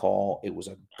make that call. It was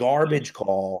a garbage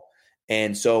call.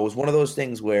 And so it was one of those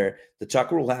things where the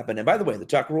Tuck rule happened. And by the way, the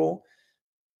Tuck rule,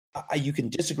 you can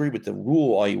disagree with the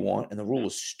rule all you want, and the rule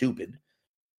is stupid.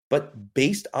 But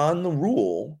based on the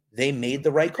rule, they made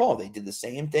the right call. They did the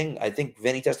same thing. I think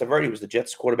Vinny Testaverde was the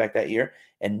Jets quarterback that year,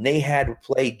 and they had to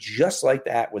play just like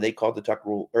that where they called the Tuck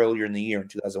rule earlier in the year in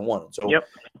 2001. And so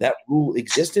that rule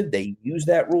existed. They used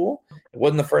that rule. It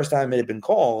wasn't the first time it had been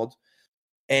called.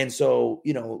 And so,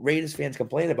 Raiders fans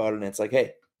complain about it, and it's like,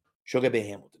 hey, Sugar Bear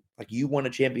Hamilton, like you won a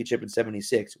championship in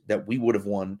 76 that we would have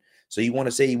won. So you want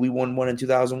to say we won one in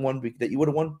 2001 that you would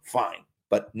have won? Fine.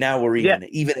 But now we're even.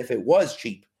 Even if it was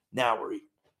cheap, now we're even.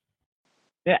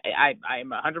 Yeah,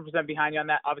 I'm 100% behind you on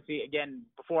that. Obviously, again,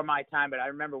 before my time, but I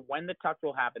remember when the Tuck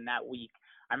rule happened that week,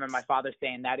 I remember my father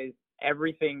saying that is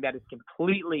everything that is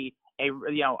completely a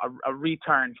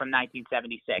return from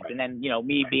 1976. Right. And then,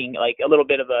 me being like a little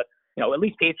bit of a, at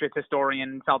least Patriots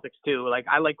historian, Celtics too. Like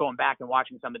I like going back and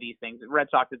watching some of these things. Red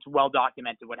Sox, it's well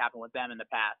documented what happened with them in the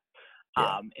past.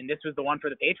 Yeah. And this was the one for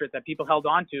the Patriots that people held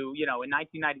on to, in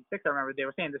 1996, I remember they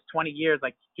were saying this 20 years,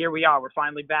 like, here we are, we're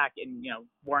finally back, and,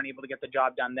 weren't able to get the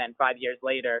job done then. 5 years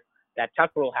later, that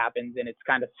Tuck rule happens, and it's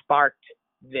kind of sparked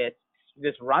this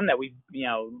run that we've,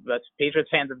 the Patriots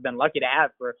fans have been lucky to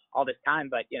have for all this time.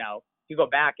 But, you go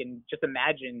back and just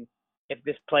imagine if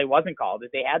this play wasn't called,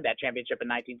 if they had that championship in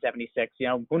 1976,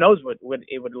 who knows what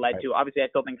it would have led to. Obviously, I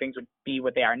still think things would be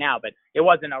what they are now, but it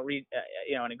wasn't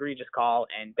an egregious call,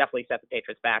 and definitely set the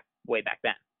Patriots back way back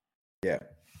then. Yeah,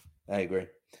 I agree.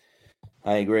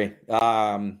 I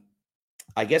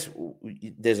guess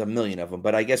there's a million of them,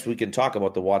 but I guess we can talk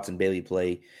about the Watson Bailey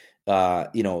play.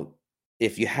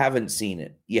 If you haven't seen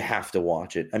it, you have to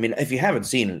watch it. I mean, if you haven't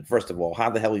seen it, first of all, how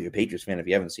the hell are you a Patriots fan if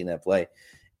you haven't seen that play?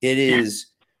 It is.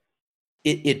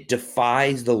 It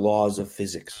defies the laws of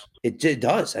physics. It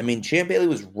does. I mean, Champ Bailey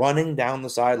was running down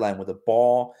the sideline with a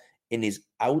ball in his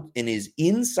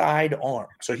inside arm.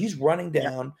 So he's running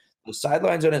down, the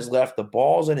sideline's on his left, the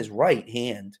ball's in his right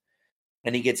hand,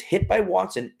 and he gets hit by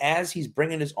Watson as he's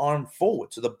bringing his arm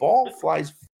forward. So the ball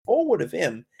flies forward of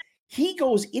him. He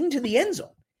goes into the end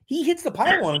zone. He hits the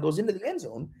pylon and goes into the end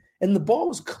zone, and the ball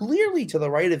was clearly to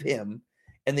the right of him.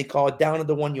 And they call it down at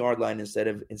the 1 yard line instead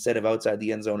of outside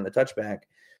the end zone and a touchback.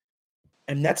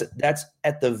 And that's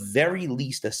at the very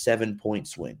least a 7-point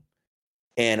swing.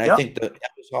 And I think that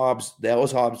was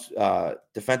Hobbs'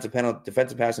 defensive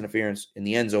pass interference in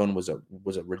the end zone was a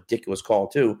ridiculous call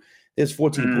too. There's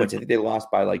 14 points. I think they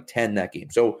lost by like 10 that game.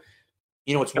 So,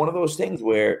 it's one of those things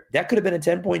where that could have been a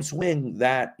 10-point swing,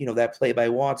 that play by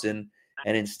Watson.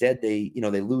 And instead they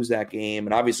lose that game.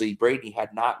 And obviously Brady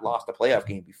had not lost a playoff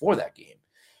game before that game.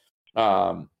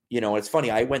 It's funny.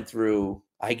 I was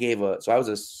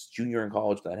a junior in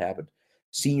college when that happened.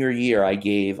 Senior year,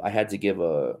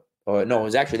 it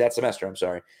was actually that semester. I'm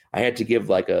sorry. I had to give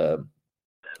like a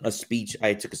speech.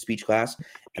 I took a speech class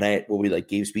and we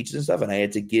gave speeches and stuff. And I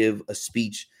had to give a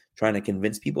speech trying to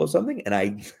convince people of something. And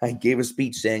I gave a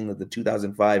speech saying that the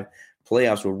 2005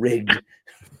 playoffs were rigged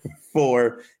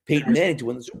for Peyton Manning to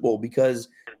win the Super Bowl, because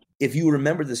if you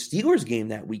remember the Steelers game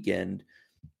that weekend,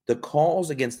 the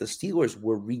calls against the Steelers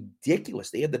were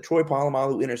ridiculous. They had the Troy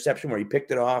Polamalu interception where he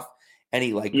picked it off and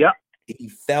he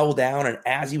fell down, and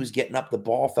as he was getting up, the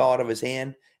ball fell out of his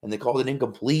hand and they called it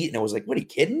incomplete. And it was like, what, are you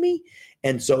kidding me?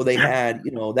 And so they had,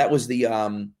 that was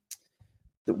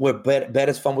where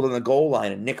Bettis fumbled on the goal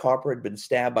line and Nick Harper had been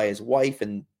stabbed by his wife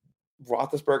and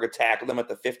Roethlisberger tackled him at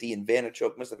the 50 and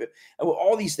Vanderchook missed the 50.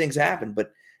 All these things happened,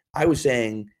 but I was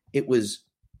saying it was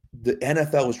the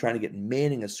NFL was trying to get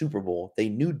Manning a Super Bowl. They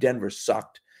knew Denver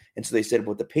sucked. And so they said,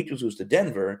 well, the Patriots lose to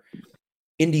Denver,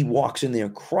 Indy walks in there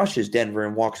and crushes Denver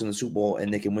and walks in the Super Bowl,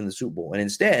 and they can win the Super Bowl. And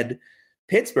instead,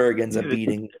 Pittsburgh ends up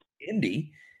beating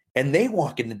Indy, and they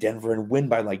walk into Denver and win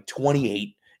by like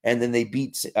 28. And then they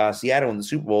beat Seattle in the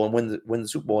Super Bowl and win the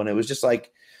Super Bowl. And it was just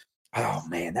like, oh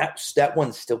man, that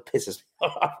one still pisses me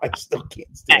off. I still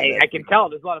can't stand it. I can tell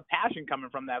there's a lot of passion coming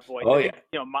from that voice. Oh yeah.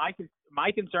 My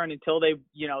concern until they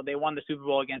won the Super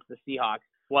Bowl against the Seahawks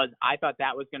was I thought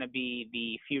that was going to be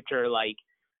the future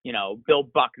Bill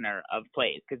Buckner of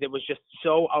plays, because it was just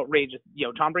so outrageous.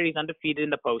 Tom Brady's undefeated in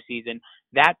the postseason.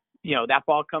 That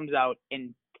ball comes out,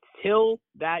 until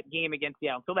that game against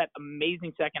Seattle, until that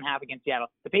amazing second half against Seattle,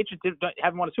 the Patriots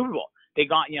haven't won a Super Bowl. They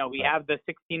got, we have the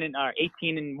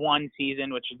 18-1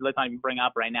 season, which let's not even bring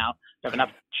up right now. We have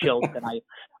enough chills tonight.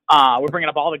 We're bringing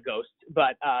up all the ghosts,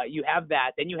 but you have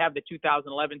that. Then you have the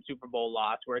 2011 Super Bowl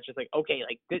loss, where it's just like, okay,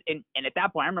 like, and at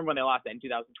that point, I remember when they lost that in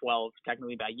 2012,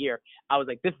 technically that year. I was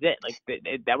like, this is it. Like,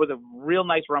 that was a real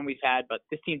nice run we've had, but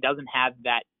this team doesn't have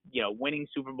that, winning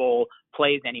Super Bowl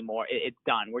plays anymore. It's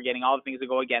done. We're getting all the things that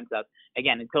go against us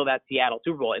again until that Seattle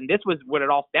Super Bowl, and this was what it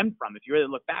all stemmed from. If you really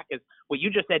look back, is what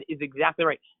you just said is exactly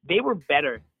right. They were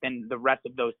better than the rest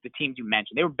of the teams you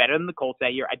mentioned. They were better than the Colts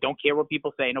that year. I don't care what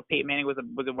people say. No, Peyton Manning was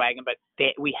a wagon, but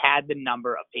we had the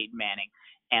number of Peyton Manning,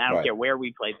 and I don't care where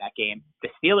we played that game. The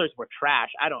Steelers were trash.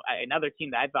 Another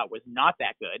team that I thought was not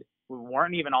that good. We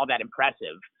weren't even all that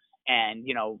impressive. And,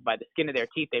 by the skin of their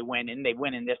teeth, they win in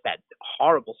just that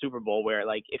horrible Super Bowl where,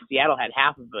 like, if Seattle had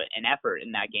half of an effort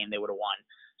in that game, they would have won.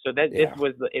 So this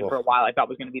was, for a while, I thought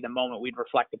was going to be the moment we'd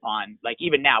reflect upon. Like,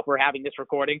 even now, if we're having this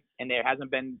recording and there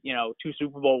hasn't been, 2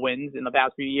 Super Bowl wins in the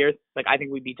past few years, like, I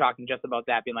think we'd be talking just about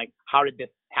that, being like, how did this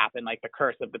happen? Like, the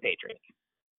curse of the Patriots.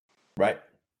 Right.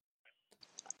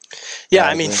 Yeah,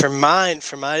 I mean, for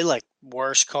my like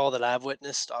worst call that I've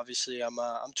witnessed, obviously I'm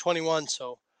 21,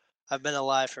 so I've been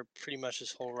alive for pretty much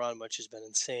this whole run, which has been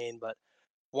insane. But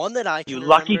one that I can remember,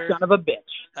 lucky son of a bitch.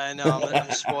 I know,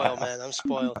 I'm spoiled, man. I'm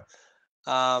spoiled.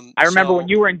 I remember when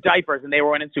you were in diapers and they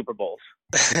were winning Super Bowls.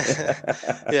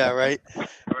 Yeah, right.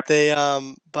 They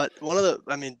but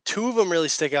two of them really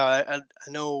stick out. I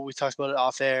know we talked about it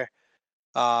off air.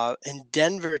 In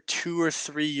Denver 2 or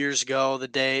 3 years ago,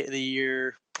 the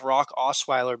year Brock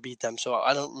Osweiler beat them. So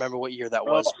I don't remember what year that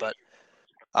was, but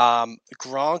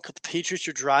Gronk, the Patriots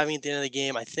were driving at the end of the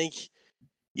game. I think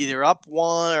either up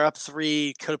 1 or up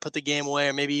 3, could have put the game away,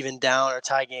 or maybe even down or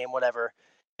tie game, whatever.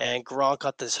 And Gronk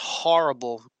got this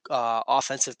horrible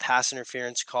offensive pass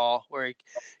interference call where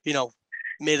he,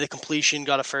 made the completion,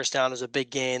 got a first down. It was a big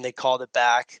gain. They called it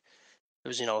back. It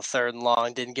was, 3rd and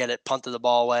long, didn't get it, punted the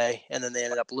ball away, and then they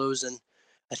ended up losing,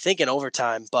 I think, in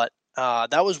overtime. But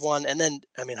that was one. And then,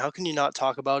 how can you not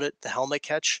talk about it? The helmet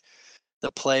catch,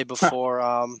 the play before,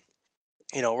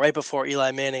 right before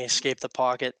Eli Manning escaped the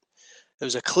pocket. It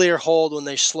was a clear hold when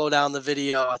they slow down the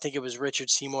video. I think it was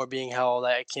Richard Seymour being held.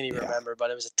 I can't even remember,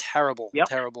 but it was a terrible,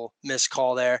 terrible missed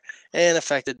call there, and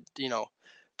affected,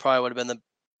 probably would have been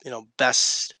the,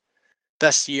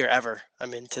 best year ever.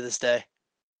 To this day.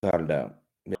 Without a doubt.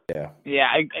 Yeah. Yeah.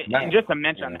 And just to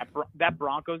mention on that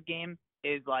Broncos game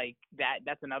is like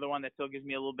that's another one that still gives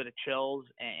me a little bit of chills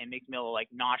and makes me a little like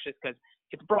nauseous, because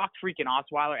it's Brock freaking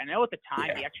Osweiler. And I know at the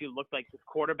time he actually looked like this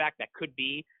quarterback that could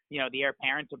be, the heir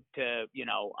apparent to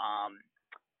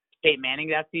Peyton Manning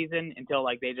that season, until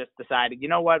like they just decided, you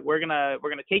know what, we're gonna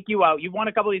take you out. You've won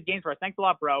a couple of these games for us. Thanks a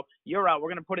lot, bro. You're out. We're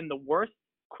gonna put in the worst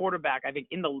quarterback, I think,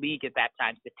 in the league at that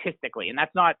time statistically, and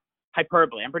that's not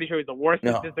hyperbole. I'm pretty sure he's the worst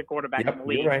statistic quarterback in the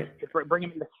league. Right. Bring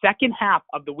him in the second half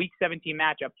of the Week 17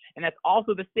 matchup, and that's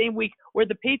also the same week where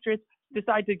the Patriots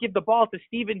decide to give the ball to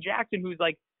Steven Jackson, who's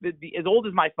like as old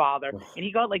as my father, and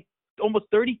he got like almost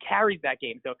 30 carries that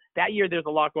game. So that year there's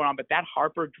a lot going on, but that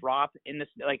Harper drop in this,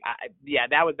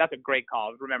 that's a great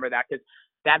call. Remember that, because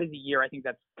that is a year I think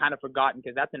that's kind of forgotten,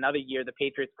 because that's another year the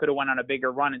Patriots could have went on a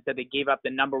bigger run. Instead, they gave up the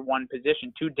number 1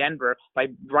 position to Denver by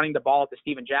running the ball to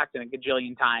Steven Jackson a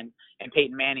gajillion times, and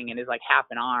Peyton Manning in his like half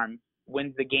an arm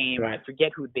wins the game. Right. I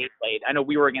forget who they played. I know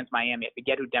we were against Miami. I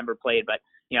forget who Denver played, but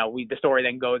the story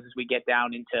then goes as we get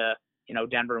down into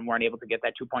Denver and weren't able to get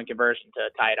that 2-point conversion to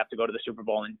tie it up to go to the Super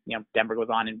Bowl, and Denver goes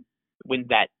on and wins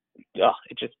that.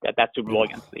 It's just that Super Bowl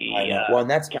against the and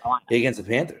that's Carolina. Against the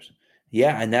Panthers.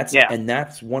 Yeah, and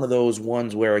that's one of those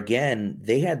ones where, again,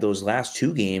 they had those last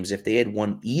 2 games. If they had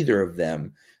won either of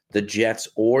them, the Jets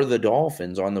or the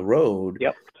Dolphins on the road,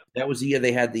 that was the year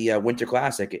they had the Winter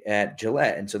Classic at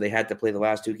Gillette, and so they had to play the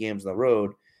last 2 games on the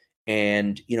road.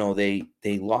 And they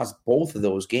lost both of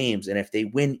those games, and if they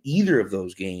win either of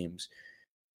those games,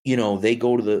 they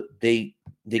go to they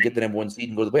get the number 1 seed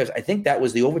and go to the playoffs. I think that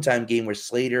was the overtime game where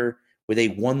they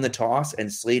won the toss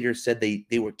and Slater said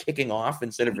they were kicking off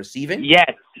instead of receiving.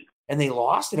 Yes. And they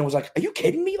lost, and it was like, are you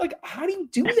kidding me? Like, how do you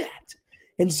do that?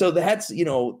 And so that's,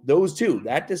 those 2,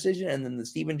 that decision, and then the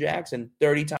Steven Jackson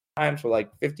 30 times for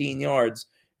like 15 yards.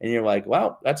 And you're like,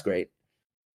 wow, that's great.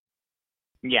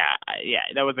 Yeah,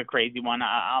 that was a crazy one.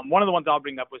 One of the ones I'll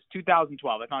bring up was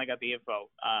 2012. I finally got the info.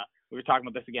 We were talking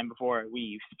about this again before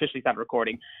we officially started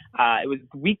recording. It was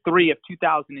week 3 of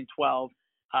 2012.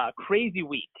 crazy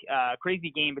week,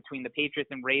 crazy game between the Patriots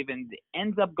and Ravens. It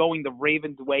ends up going the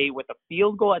Ravens' way with a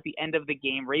field goal at the end of the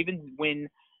game. Ravens win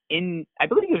I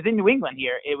believe it was in New England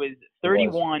here. It was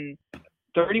 31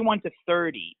 to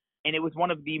 30, and it was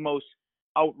one of the most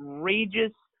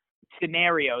outrageous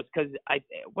scenarios because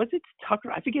was it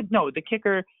Tucker? I forget. No, the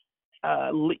kicker.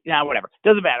 Whatever.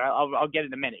 Doesn't matter. I'll get it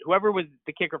in a minute. Whoever was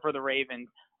the kicker for the Ravens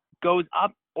goes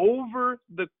up over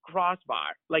the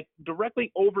crossbar, like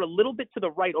directly over, a little bit to the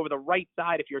right, over the right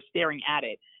side if you're staring at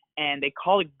it, and they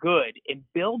call it good. And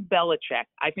Bill Belichick,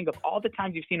 I think of all the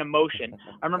times you've seen emotion,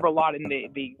 I remember a lot in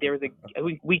there was a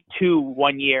week 2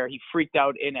 one year, he freaked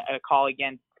out in a call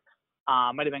against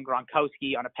might have been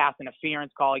Gronkowski on a pass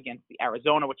interference call against the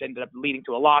Arizona, which ended up leading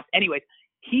to a loss. Anyways,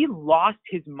 he lost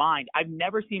his mind. I've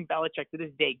never seen Belichick to this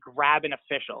day grab an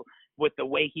official with the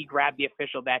way he grabbed the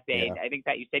official that day. Yeah. I think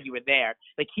that you said you were there.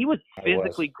 Like, he was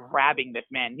physically grabbing this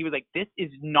man. He was like, this is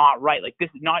not right. Like, this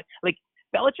is not – like,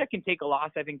 Belichick can take a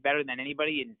loss, I think, better than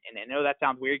anybody. And I know that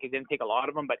sounds weird because he didn't take a lot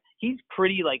of them, but he's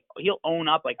pretty, like, he'll own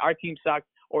up, like, our team sucks.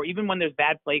 Or even when there's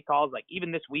bad play calls, like even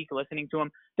this week listening to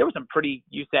him, there were some pretty,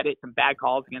 you said it, some bad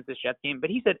calls against this Jets game. But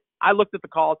he said, I looked at the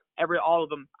calls, all of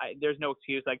them, there's no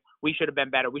excuse. Like, we should have been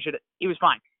better. He was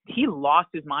fine. He lost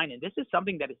his mind. And this is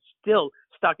something that is still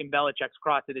stuck in Belichick's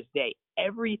craw to this day.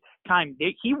 Every time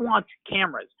he wants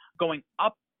cameras going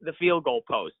up the field goal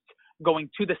posts, going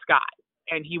to the sky.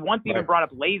 And he once even brought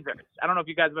up lasers. I don't know if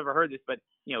you guys have ever heard this, but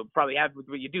probably have with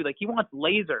what you do. Like, he wants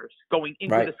lasers going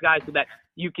into the sky so that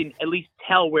you can at least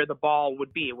tell where the ball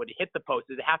would be. It would hit the post.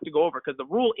 Does it have to go over? Because the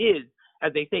rule is,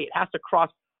 as they say, it has to cross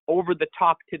over the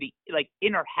top to the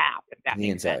inner half, if that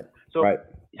makes sense. So,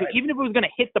 so even if it was going to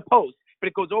hit the post, but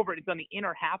it goes over and it's on the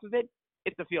inner half of it,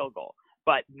 it's a field goal.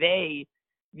 But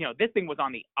this thing was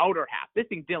on the outer half. This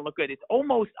thing didn't look good. It's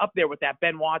almost up there with that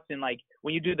Ben Watson. Like,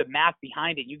 when you do the math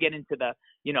behind it, you get into the,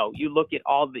 you look at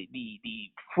all the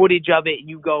footage of it and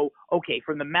you go, okay,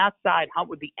 from the math side, how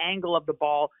would the angle of the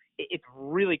ball, it's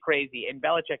really crazy. And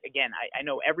Belichick, again, I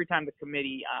know every time the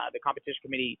committee, the competition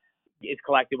committee is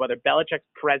collected, whether Belichick's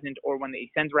present or when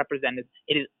he sends representatives,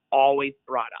 it is always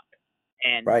brought up.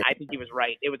 And I think he was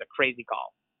right. It was a crazy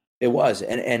call. It was.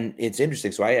 And it's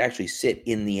interesting. So I actually sit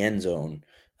in the end zone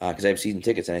because I have season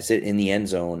tickets, and I sit in the end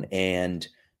zone. And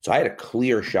so I had a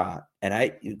clear shot, and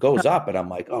it goes up, and I'm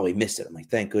like, oh, he missed it. I'm like,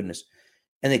 thank goodness.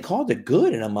 And they called it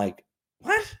good. And I'm like,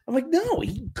 what? I'm like, no,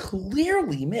 he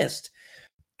clearly missed.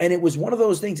 And it was one of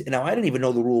those things. And now I didn't even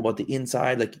know the rule about the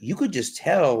inside. Like, you could just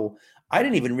tell. I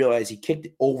didn't even realize he kicked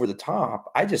it over the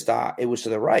top. I just thought it was to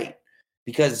the right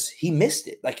because he missed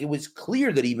it. Like, it was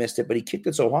clear that he missed it, but he kicked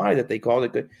it so high that they called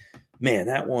it good. Man,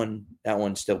 that one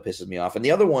still pisses me off. And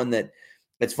the other one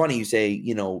it's funny you say,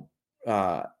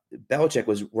 Belichick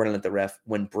was running at the ref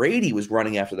when Brady was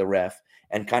running after the ref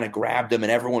and kind of grabbed him,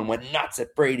 and everyone went nuts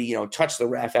at Brady, touched the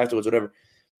ref afterwards, whatever.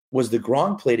 Was the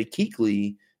Gronk play to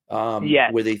Kuechly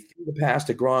where they threw the pass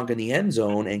to Gronk in the end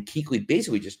zone, and Kuechly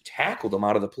basically just tackled him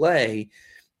out of the play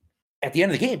at the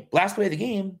end of the game. Last play of the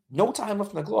game, no time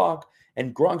left on the clock,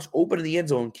 and Gronk's open in the end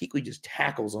zone. Kuechly just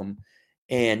tackles him.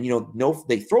 And,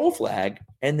 they throw a flag,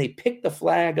 and they pick the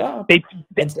flag up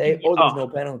and say, there's no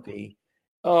penalty.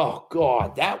 Oh,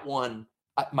 God, that one,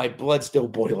 my blood still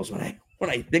boils when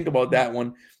I think about that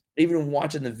one. Even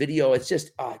watching the video, it's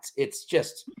just,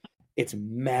 it's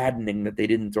maddening that they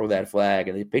didn't throw that flag,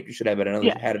 and the Patriots should have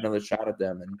had another shot at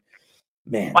them. And,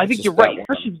 man, I think you're right.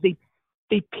 Especially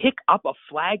they pick up a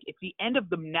flag. It's the end of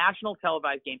the national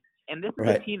televised game. And this is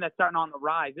a team that's starting on the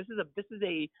rise. This is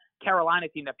a Carolina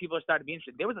team that people are starting to be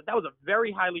interested. That was a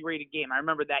very highly rated game. I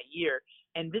remember that year.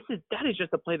 And that is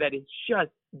just a play that is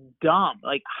just dumb.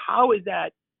 Like, how is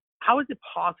it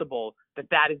possible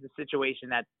that is the situation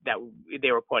that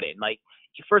they were put in? Like,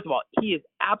 first of all, he is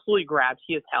absolutely grabbed.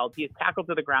 He is held. He is tackled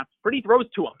to the ground. Brady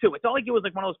throws to him too. It's not like it was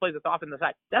like one of those plays that's off in the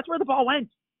side. That's where the ball went.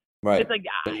 Right. It's like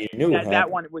that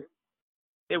one was.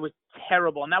 It was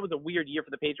terrible, and that was a weird year for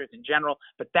the Patriots in general,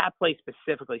 but that play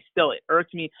specifically, still, it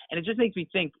irks me, and it just makes me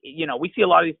think, we see a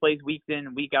lot of these plays week in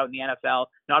and week out in the NFL,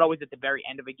 not always at the very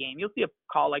end of a game. You'll see a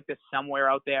call like this somewhere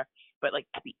out there, but like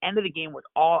at the end of the game with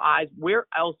all eyes, where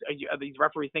else are these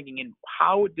referees thinking, and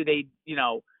how do they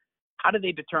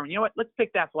determine, let's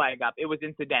pick that flag up. It was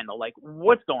incidental. Like,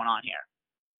 what's going on here?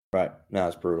 Right. No,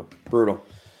 it's brutal.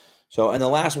 So, and the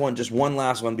last one, just one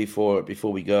last one before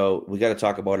we go, we got to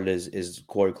talk about it is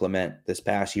Corey Clement this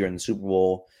past year in the Super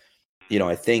Bowl.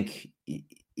 I think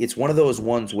it's one of those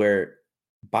ones where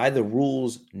by the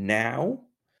rules now,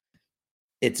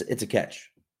 it's a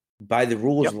catch. By the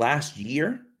rules last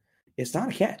year, it's not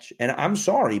a catch. And I'm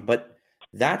sorry, but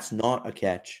that's not a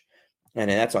catch. and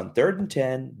that's on 3rd and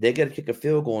 10. They got to kick a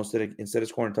field goal instead of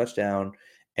scoring a touchdown.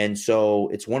 And so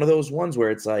it's one of those ones where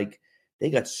it's like they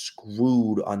got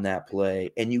screwed on that play,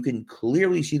 and you can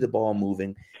clearly see the ball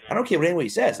moving. I don't care what anybody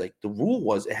says. Like, the rule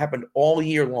was it happened all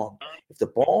year long. If the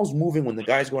ball's moving when the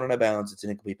guy's going out of bounds, it's an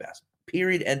incomplete pass.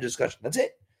 Period. End discussion. That's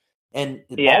it. And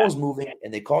the ball was moving,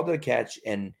 and they called it a catch,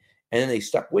 and then they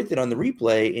stuck with it on the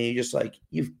replay, and you're just like,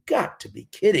 you've got to be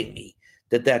kidding me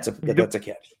that's a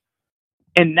catch.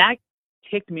 And that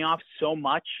ticked me off so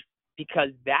much because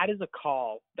that is a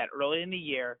call that early in the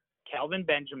year, Kelvin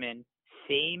Benjamin,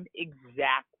 same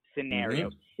exact scenario,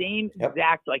 same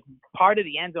exact, like, part of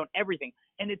the end zone, everything,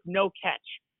 and it's no catch.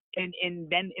 And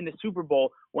then in the Super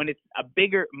Bowl, when it's a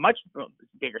much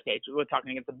bigger stage, we're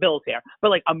talking against the Bills here,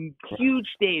 but like a huge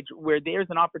stage where there's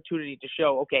an opportunity to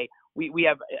show, okay, we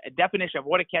have a definition of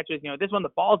what a catch is. You know, this one, the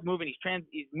ball's moving,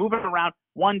 he's moving around,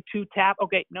 1-2 tap.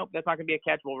 Okay, nope, that's not going to be a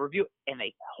catch. We'll review it, and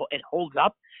it holds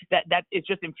up. That it's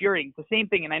just infuriating. It's the same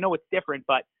thing, and I know it's different,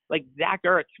 but like Zach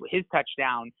Ertz, his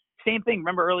touchdown, same thing.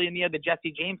 Remember early in the year, the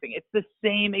Jesse James thing. It's the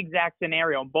same exact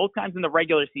scenario. Both times in the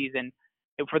regular season,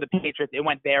 for the Patriots, it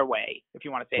went their way, if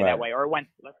you want to say that way, or it went,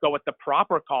 let's go with the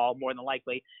proper call more than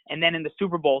likely. And then in the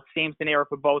Super Bowl, same scenario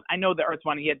for both. I know the Ertz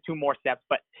one, he had 2 more steps,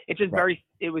 but it's just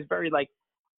it was very like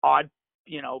odd,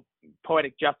 you know,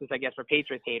 poetic justice, I guess, for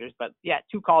Patriots haters. But yeah,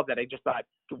 2 calls that I just thought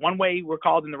one way were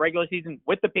called in the regular season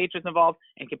with the Patriots involved,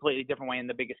 and completely different way in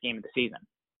the biggest game of the season.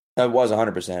 It was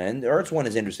 100%. And the Ertz one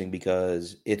is interesting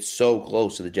because it's so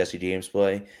close to the Jesse James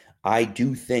play. I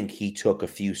do think he took a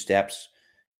few steps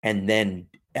and then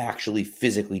actually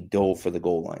physically dove for the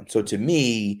goal line. So to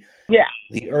me,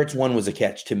 the Ertz one was a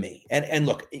catch to me. And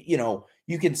look, you know,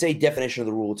 you can say definition of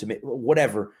the rule to me,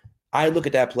 whatever. I look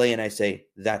at that play and I say,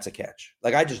 that's a catch.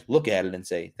 Like, I just look at it and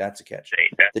say, that's a catch.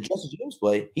 The Jesse James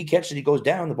play, he catches it, he goes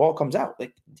down, the ball comes out.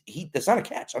 Like, that's not a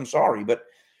catch. I'm sorry, but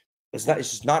it's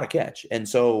just not a catch. And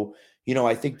so, you know,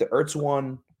 I think the Ertz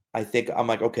one, I'm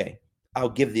like, okay, I'll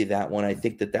give you that one. I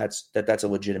think that's a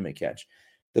legitimate catch.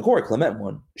 The Corey Clement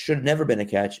one should have never been a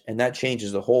catch, and that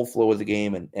changes the whole flow of the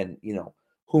game, and you know,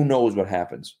 who knows what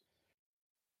happens.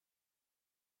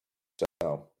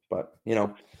 So, but, you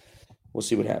know, we'll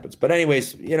see what happens. But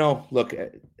anyways, you know, look,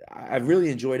 I've really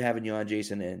enjoyed having you on,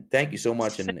 Jason, and thank you so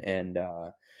much. And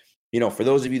you know, for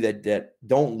those of you that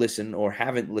don't listen or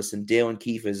haven't listened, Dale and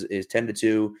Keefe is 10 to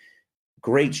 2.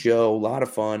 Great show, a lot of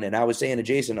fun. And I was saying to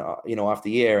Jason, you know, off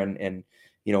the air, and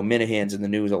you know, Minahan's in the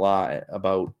news a lot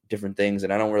about different things,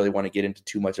 and I don't really want to get into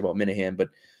too much about Minahan, but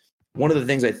one of the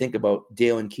things I think about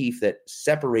Dale and Keefe that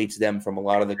separates them from a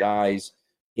lot of the guys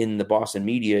in the Boston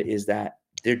media is that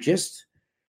they're just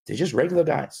regular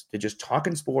guys. They're just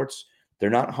talking sports.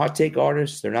 They're not hot take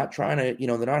artists. They're not trying to, you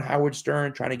know, they're not Howard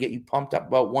Stern trying to get you pumped up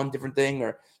about one different thing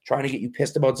or trying to get you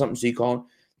pissed about something so you call them.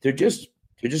 They're just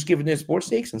giving their sports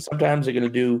takes, and sometimes they're going to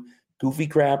do goofy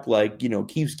crap like, you know,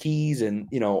 Keefe's Keys and,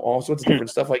 you know, all sorts of different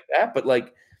stuff like that.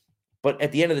 But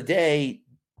at the end of the day,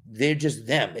 they're just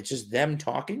them. It's just them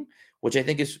talking, which I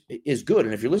think is good.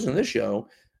 And if you're listening to this show,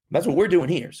 that's what we're doing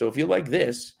here. So if you like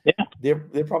this, they're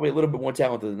probably a little bit more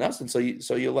talented than us, and so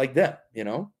you like them, you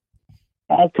know.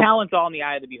 Talent's all in the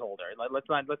eye of the beholder. Let's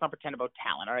not pretend about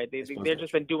talent. All right, they've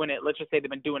just been doing it. Let's just say they've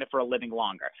been doing it for a living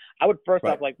longer. I would first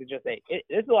off like to just say this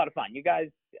is a lot of fun. You guys,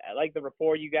 I like the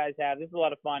rapport you guys have. This is a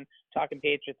lot of fun talking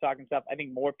Patriots, talking stuff. I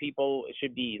think more people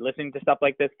should be listening to stuff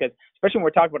like this because, especially when we're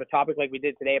talking about a topic like we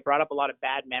did today, it brought up a lot of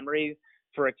bad memories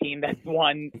for a team that's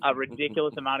won a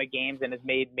ridiculous amount of games and has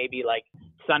made maybe like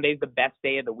Sunday's the best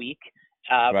day of the week.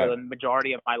 For the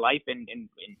majority of my life, and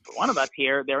for one of us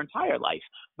here, their entire life.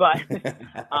 But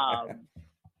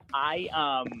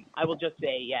I will just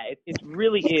say, it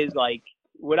really is like,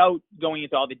 without going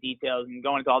into all the details and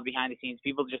going into all the behind the scenes,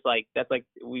 people just like, that's like,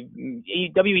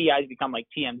 WEI has become like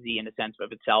TMZ in a sense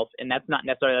of itself, and that's not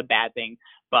necessarily a bad thing,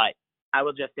 but I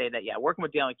will just say that, working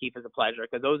with Dale and Keefe is a pleasure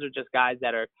because those are just guys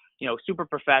that are, you know, super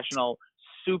professional,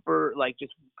 super like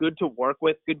just good to work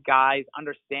with, good guys,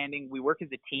 understanding. We work as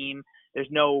a team. There's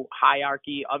no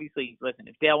hierarchy. Obviously, listen,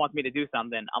 if Dale wants me to do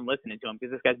something, I'm listening to him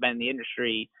because this guy's been in the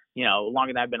industry, you know,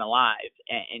 longer than I've been alive.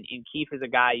 And Keefe is a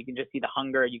guy, you can just see the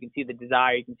hunger, you can see the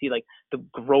desire, you can see like the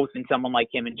growth in someone like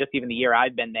him. And just even the year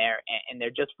I've been there, and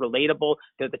they're just relatable.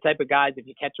 They're the type of guys, if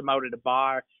you catch them out at a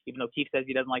bar, even though Keefe says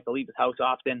he doesn't like to leave his house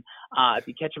often, if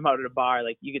you catch him out at a bar,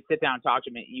 like you could sit down and talk to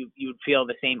him, and you would feel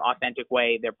the same authentic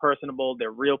way. They're personable,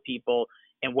 they're real people.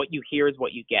 And what you hear is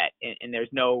what you get, and there's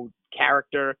no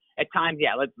character at times.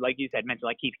 Like you said, mentioned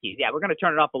like Keefe Keys. We're going to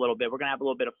turn it up a little bit. We're going to have a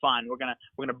little bit of fun. We're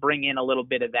going to bring in a little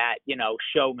bit of that, you know,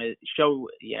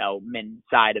 showman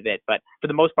side of it. But for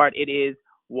the most part, it is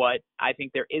what I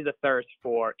think there is a thirst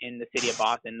for in the city of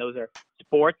Boston. Those are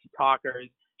sports talkers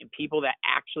and people that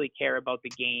actually care about the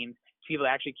games, people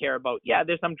that actually care about, yeah,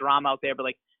 there's some drama out there, but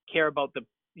like care about the,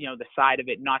 you know, the side of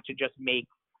it, not to just make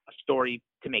a story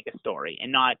to make a story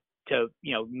and not to,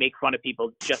 you know, make fun of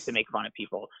people just to make fun of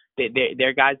people.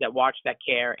 They're guys that watch, that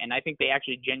care, and I think they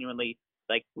actually genuinely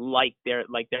like their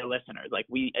listeners. Like,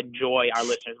 we enjoy our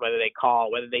listeners, whether they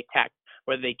call, whether they text,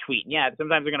 whether they tweet. And yeah,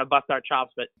 sometimes they're gonna bust our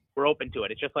chops, but we're open to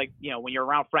it. It's just like, you know, when you're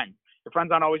around friends. Your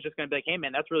friends aren't always just going to be like, hey,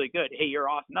 man, that's really good. Hey, you're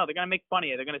awesome. No, they're going to make fun of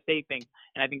you. They're going to say things.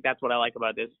 And I think that's what I like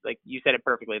about this. Like, you said it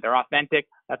perfectly. They're authentic.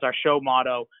 That's our show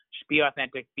motto. Just be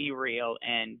authentic, be real.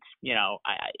 And, you know,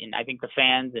 I think the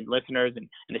fans and listeners and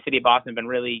the city of Boston have been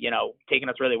really, you know, taking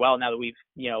us really well now that we've,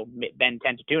 you know, been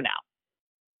 10-2 now.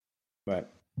 Right.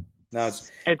 No,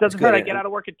 it doesn't hurt. I get out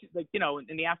of work at, like, you know,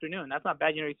 in the afternoon. That's not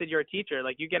bad. You know, you said you're a teacher.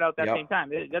 Like, you get out that same time.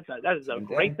 That is a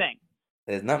great thing.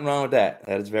 There's nothing wrong with that.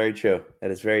 That is very true. That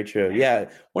is very true. Yeah.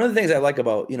 One of the things I like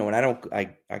about, you know, and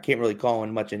I can't really call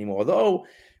in much anymore, although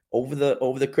over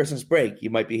the Christmas break,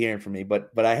 you might be hearing from me, but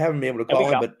I haven't been able to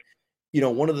call in. But, you know,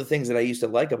 one of the things that I used to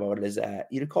like about it is that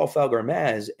you call Felger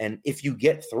Maz, and if you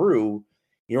get through,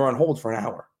 you're on hold for an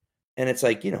hour. And it's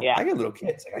like, you know, I got little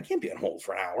kids. Like, I can't be on hold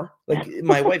for an hour. Like,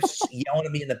 my wife's yelling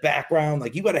at me in the background,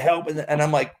 like, you got to help. And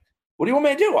I'm like, what do you want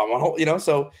me to do? I'm on hold, you know?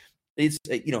 So it's,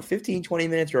 you know, 15, 20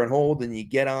 minutes you're on hold and you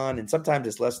get on, and sometimes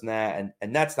it's less than that.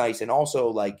 And that's nice. And also,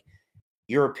 like,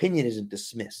 your opinion isn't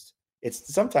dismissed.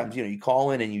 It's sometimes, you know, you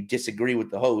call in and you disagree with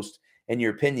the host and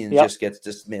your opinion just gets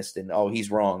dismissed and, oh,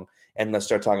 he's wrong. And let's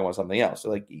start talking about something else. So,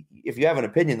 like, if you have an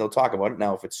opinion, they'll talk about it.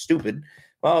 Now, if it's stupid,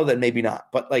 well, then maybe not.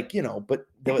 But, like, you know, but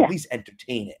they'll at least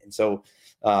entertain it. And so,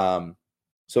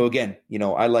 so again, you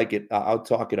know, I like it. I'll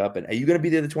talk it up. And are you going to be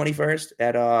there the 21st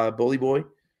at Bully Boy?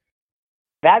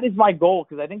 That is my goal,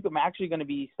 because I think I'm actually going to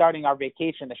be starting our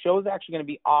vacation. The show is actually going to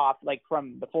be off, like,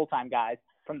 from the full-time guys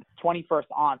from the 21st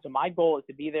on. So my goal is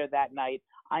to be there that night.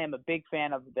 I am a big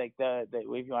fan of the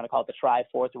if you want to call it the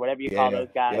Triforce or whatever you call those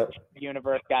guys, the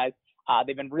Universe guys.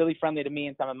 They've been really friendly to me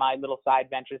in some of my little side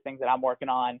ventures, things that I'm working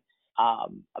on.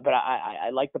 But I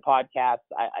like the podcast.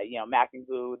 You know, Mac and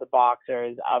Goo, the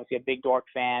Boxers, obviously a big Dork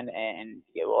fan, and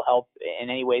it will help in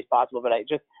any ways possible. But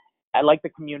I like the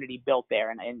community built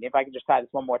there. And if I could just tie this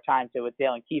one more time to what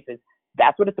Dale and Keith is,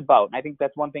 that's what it's about. And I think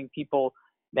that's one thing people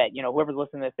that, you know, whoever's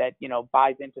listening to this that, you know,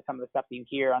 buys into some of the stuff that you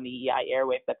hear on the EI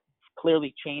airwaves that's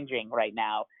clearly changing right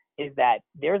now, is that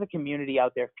there's a community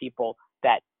out there of people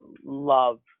that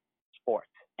love sports.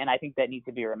 And I think that needs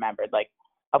to be remembered. Like,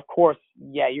 of course,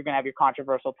 yeah, you're going to have your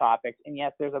controversial topics. And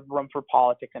yes, there's a room for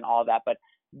politics and all that. But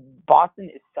Boston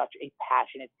is such a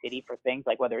passionate city for things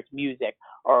like whether it's music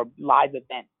or live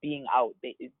events, being out.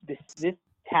 This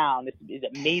town, this is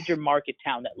a major market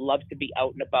town that loves to be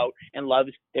out and about and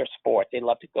loves their sports. They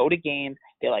love to go to games.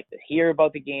 They like to hear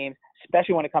about the games,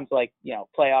 especially when it comes to, like, you know,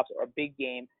 playoffs or a big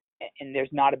game. And there's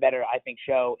not a better, I think,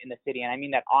 show in the city. And I mean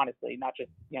that honestly, not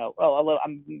just, you know, well, a little,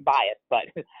 I'm biased, but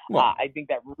I think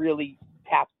that really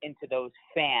taps into those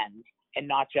fans and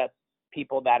not just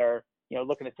people that are, you know,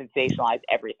 looking to sensationalize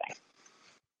everything.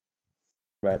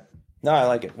 Right. No, I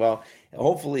like it. Well,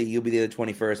 hopefully you'll be there the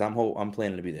 21st. I'm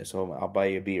planning to be there, so I'll buy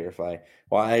you a beer I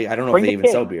don't know if they even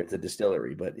sell beer at the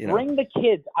distillery, but, you know. Bring the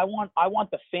kids. I want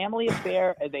the family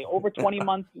affair. Are they over 20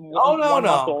 months? No.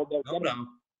 Month old? No.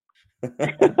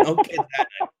 No kids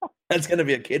that night. That's going to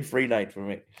be a kid-free night for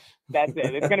me. That's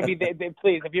it. It's going to be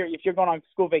please, if you're going on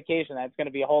school vacation, that's going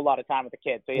to be a whole lot of time with the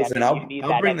kids. So yeah, listen,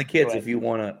 I'll bring the kids if you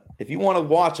want to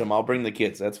watch them. I'll bring the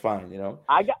kids. That's fine. You know,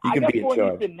 I got 4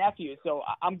 nieces and nephews, so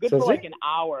I'm good for like an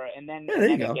hour, and then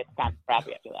it gets kind of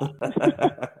crappy after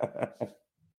that.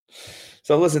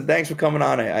 So listen, thanks for coming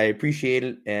on. I appreciate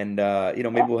it, and you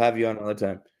know, maybe we'll have you on another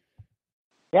time.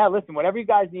 Yeah, listen, whatever you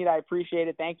guys need, I appreciate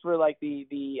it. Thanks for like the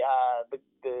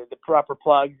proper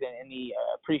plugs and the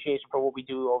appreciation for what we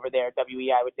do over there at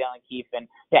WEI with Dale and Keith. And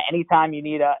yeah, anytime you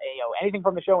need anything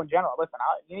from the show in general, listen,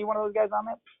 you need one of those guys on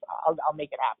there, I'll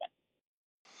make it happen.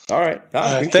 All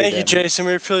right. Thank you, Jason.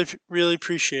 We really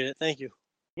appreciate it. Thank you.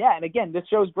 Yeah, and again, this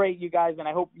show's great, you guys, and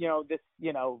I hope, you know, this,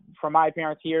 you know, from my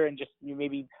appearance here and just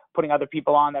maybe putting other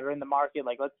people on that are in the market,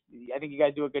 like I think you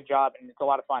guys do a good job, and it's a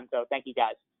lot of fun. So thank you,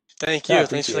 guys. Thank you.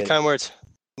 Thanks for the kind words.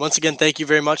 Once again, thank you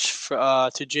very much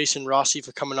to Jason Rossi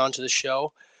for coming on to the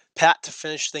show. Pat, to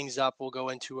finish things up, we'll go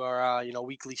into our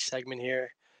weekly segment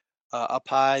here. Up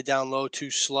high, down low,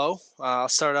 too slow. I'll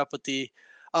start up with the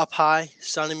up high,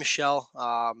 Sonny Michel.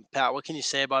 Pat, what can you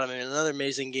say about him? I mean, another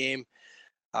amazing game.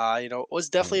 It was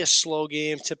definitely a slow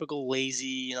game, typical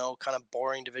lazy, kind of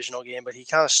boring divisional game, but he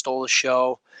kind of stole the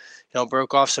show,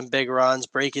 broke off some big runs,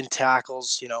 breaking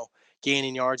tackles,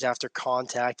 gaining yards after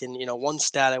contact. And, one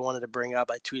stat I wanted to bring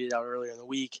up, I tweeted out earlier in the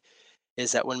week,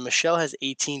 is that when Michel has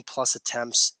 18-plus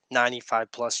attempts,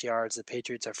 95-plus yards, the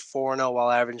Patriots are 4-0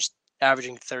 while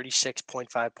averaging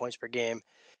 36.5 points per game.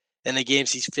 In the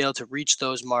games he's failed to reach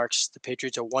those marks, the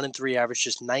Patriots are 1-3, average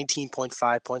just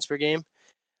 19.5 points per game.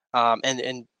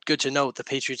 And good to note, the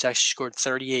Patriots actually scored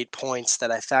 38 points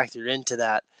that I factored into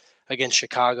that against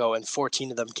Chicago, and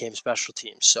 14 of them came special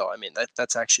teams. So,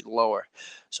 that's actually lower.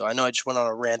 So I know I just went on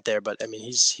a rant there, but,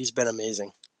 he's been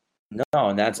amazing. No,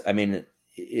 and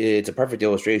it's a perfect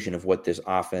illustration of what this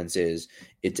offense is.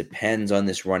 It depends on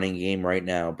this running game right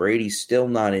now. Brady's still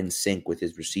not in sync with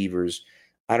his receivers.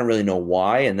 I don't really know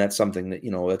why, and that's something that,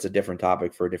 that's a different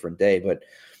topic for a different day. But,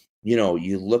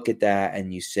 you look at that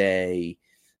and you say,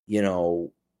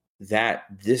 that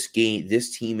this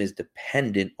team is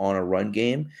dependent on a run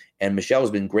game, and Michel's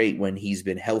been great when he's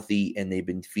been healthy and they've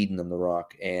been feeding them the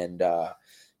rock. And,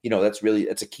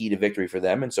 that's a key to victory for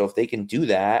them. And so if they can do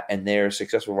that and they're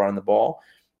successful running the ball,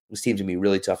 this team's going to be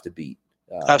really tough to beat.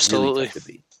 Absolutely. Really tough to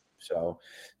beat. So,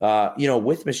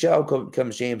 with Michel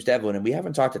comes James Devlin, and we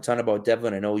haven't talked a ton about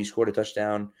Devlin. I know he scored a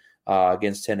touchdown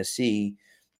against Tennessee,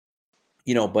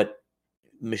 but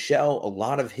Michel, a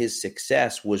lot of his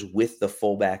success was with the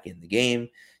fullback in the game.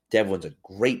 Devlin's a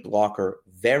great blocker.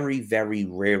 Very, very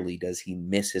rarely does he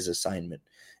miss his assignment.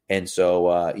 And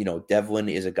so, Devlin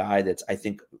is a guy that's, I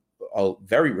think,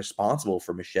 very responsible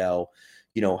for Michel,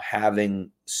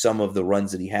 having some of the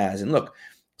runs that he has. And look,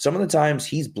 some of the times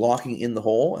he's blocking in the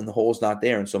hole and the hole's not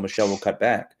there, and so Michel will cut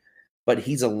back. But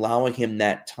he's allowing him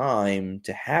that time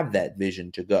to have that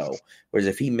vision to go. Whereas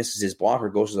if he misses his block or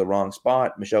goes to the wrong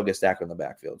spot, Michel gets stacked on the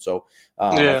backfield. So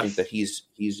I think that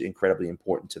he's incredibly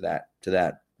important to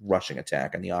that rushing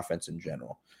attack and the offense in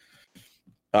general.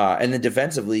 And then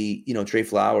defensively, Trey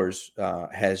Flowers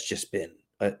has just been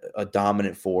a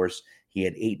dominant force. He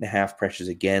had 8.5 pressures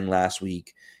again last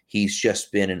week. He's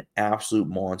just been an absolute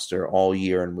monster all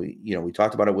year. And we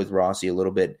talked about it with Rossi a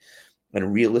little bit.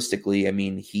 And realistically,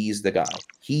 he's the guy.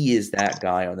 He is that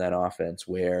guy on that offense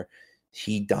where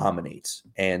he dominates.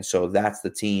 And so that's the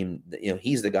team.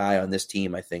 He's the guy on this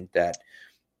team, I think, that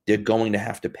they're going to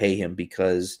have to pay him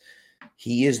because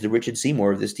he is the Richard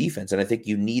Seymour of this defense. And I think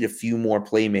you need a few more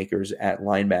playmakers at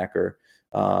linebacker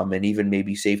and even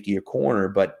maybe safety or corner.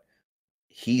 But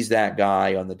he's that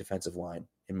guy on the defensive line,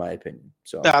 in my opinion.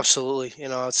 So absolutely.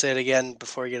 I'll say it again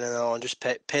before you get into that one. Just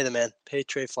pay the man. Pay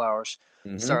Trey Flowers.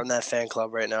 Starting that fan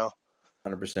club right now.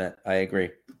 100%. I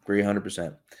agree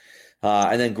 100%.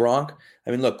 And then Gronk.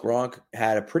 Gronk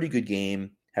had a pretty good game,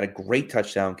 had a great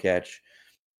touchdown catch.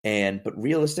 But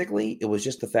realistically, it was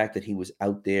just the fact that he was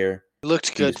out there. He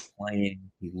looked good. He was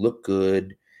playing. He looked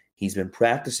good. He's been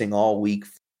practicing all week,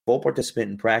 full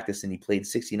participant in practice, and he played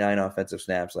 69 offensive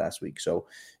snaps last week. So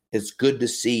it's good to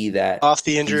see that. Off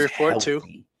the injury report, healthy. too.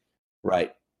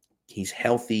 Right. He's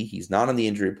healthy. He's not on the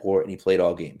injury report, and he played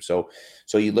all game. So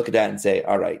you look at that and say,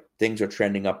 all right, things are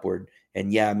trending upward.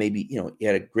 And yeah, maybe, he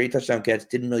had a great touchdown catch.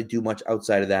 Didn't really do much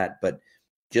outside of that. But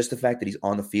just the fact that he's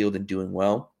on the field and doing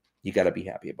well, you got to be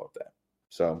happy about that.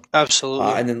 So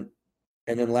absolutely.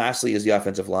 And then lastly is the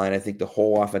offensive line. I think the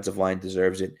whole offensive line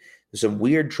deserves it. There's some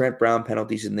weird Trent Brown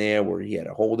penalties in there where he had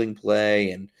a holding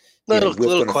play and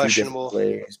little questionable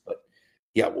plays. But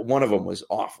yeah, one of them was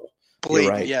awful.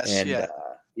 Blatant, right. Yes. And,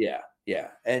 yeah.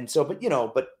 And so,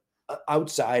 but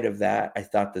outside of that, I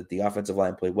thought that the offensive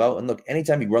line played well. And look,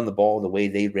 anytime you run the ball the way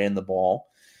they ran the ball,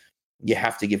 you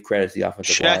have to give credit to the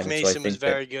offensive line. Shaq Mason was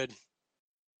very good.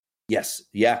 Yes.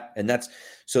 Yeah. And that's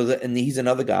and he's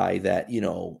another guy that,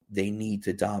 they need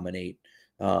to dominate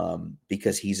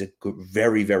because he's a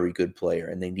very, very good player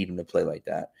and they need him to play like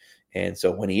that. And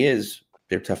so when he is,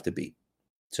 they're tough to beat.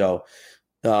 So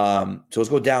let's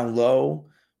go down low.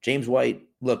 James White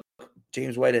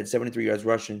had 73 yards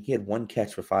rushing. He had 1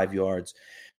 catch for 5 yards.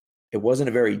 It wasn't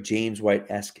a very James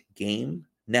White-esque game.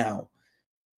 Now,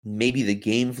 maybe the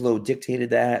game flow dictated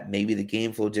that. Maybe the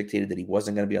game flow dictated that he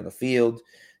wasn't going to be on the field.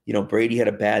 Brady had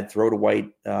a bad throw to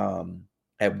White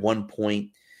at one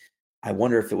point. I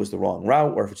wonder if it was the wrong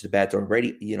route or if it's a bad throw to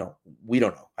Brady. We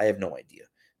don't know. I have no idea.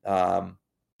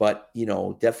 But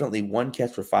definitely 1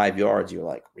 catch for 5 yards. You're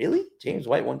like, really? James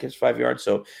White, 1 catch for 5 yards?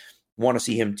 So want to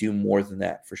see him do more than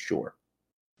that for sure.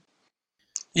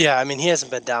 Yeah, he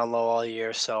hasn't been down low all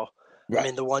year, so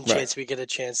right. The one chance we get a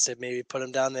chance to maybe put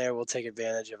him down there, we'll take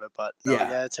advantage of it. But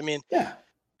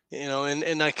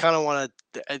and I kind of want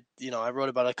to, I wrote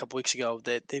about it a couple weeks ago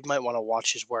that they might want to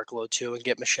watch his workload too and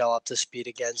get Michel up to speed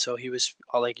again. So he was,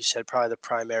 like you said, probably the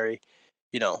primary,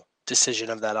 decision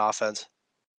of that offense.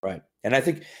 Right, and I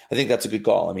think that's a good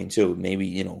call. Too,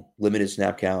 maybe limited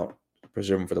snap count.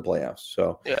 preserve him for the playoffs.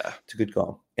 So yeah, it's a good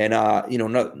call. And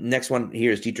next one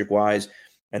here is Dietrich Wise,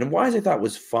 and Wise I thought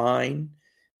was fine,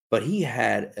 but he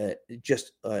had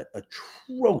just a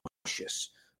atrocious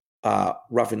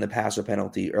roughing the passer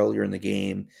penalty earlier in the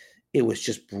game. It was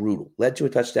just brutal. Led to a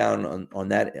touchdown on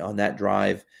that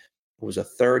drive. It was a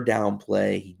third down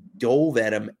play. He dove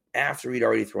at him after he'd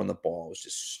already thrown the ball. It was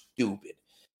just stupid.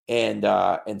 And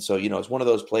so, it's one of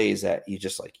those plays that you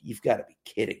just like, you've got to be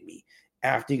kidding me.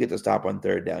 After you get the stop on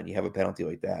third down, you have a penalty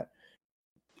like that,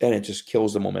 and it just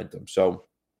kills the momentum. So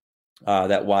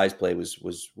that Wise play was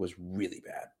really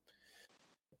bad.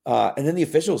 And then the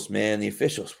officials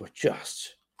were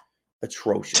just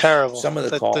atrocious. Terrible. Some of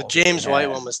the calls. The James White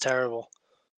one was terrible.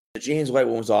 The James White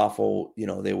one was awful.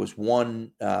 There was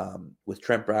one with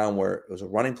Trent Brown where it was a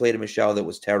running play to Michelle that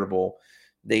was terrible.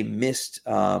 They missed.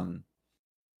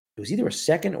 It was either a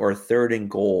second or a third and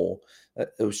goal. I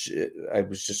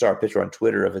just saw a picture on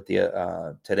Twitter of it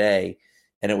today,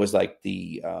 and it was like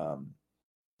the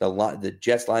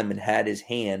Jets lineman had his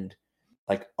hand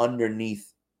like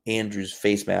underneath Andrews'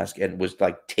 face mask and was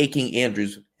like taking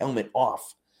Andrews' helmet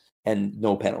off, and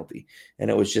no penalty. And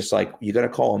it was just like, you're gonna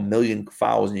call a million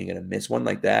fouls and you're gonna miss one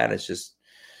like that. It's just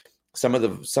some of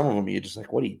them you're just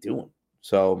like, what are you doing?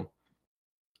 So,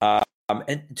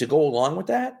 and to go along with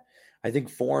that, I think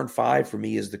 4 and 5 for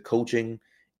me is the coaching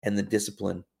and the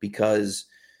discipline, because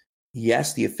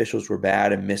yes, the officials were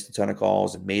bad and missed a ton of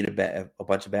calls and made a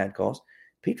bunch of bad calls.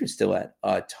 Patriots still had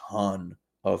a ton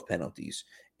of penalties,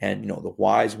 and the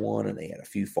Wise one, and they had a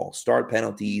few false start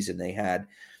penalties, and they had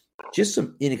just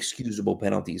some inexcusable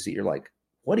penalties that you're like,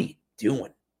 what are you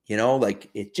doing?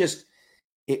 It's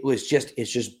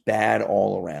just bad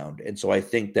all around. And so I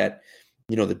think that,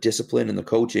 the discipline and the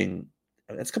coaching,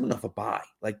 that's coming off a bye.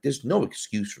 Like, there's no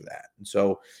excuse for that. And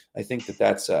so I think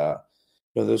that's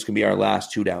those can be our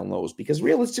last 2 down lows, because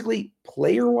realistically,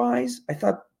 player wise, I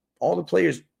thought all the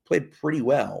players played pretty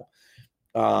well.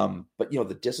 But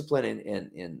the discipline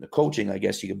and the coaching, I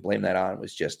guess you can blame that on,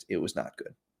 it was not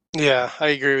good. Yeah, I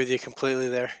agree with you completely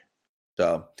there.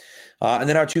 So, and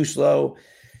then our 2 slow,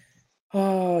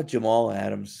 Jamal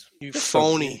Adams. You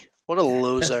phony. What a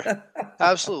loser.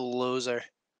 Absolute loser.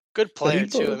 Good player,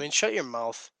 too. I mean, shut your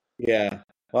mouth. Yeah.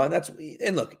 Well,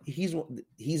 and look,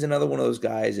 he's another one of those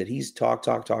guys that he's talk.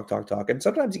 And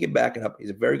sometimes he can back it up. He's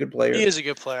a very good player. He is a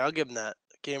good player. I'll give him that.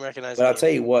 Game recognized. But I'll tell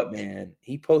you what, man,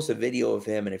 he posts a video of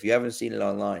him, and if you haven't seen it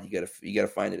online, you gotta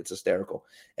find it. It's hysterical.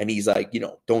 And he's like,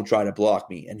 don't try to block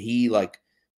me. And he like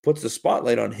puts the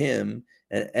spotlight on him,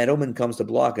 and Edelman comes to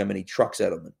block him, and he trucks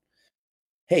Edelman.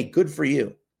 Hey, good for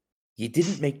you. You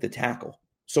didn't make the tackle.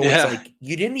 So It's like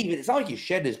it's not like you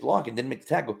shed his block and didn't make the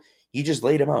tackle. You just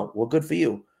laid him out. Well, good for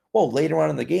you. Well, later on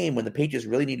in the game, when the Patriots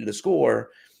really needed to score,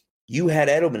 you had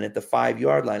Edelman at the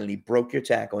 5-yard line, and he broke your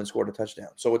tackle and scored a touchdown.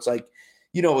 So it's like,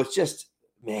 it's just,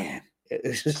 man,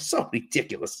 it's just so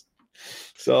ridiculous.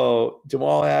 So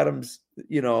Jamal Adams,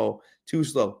 too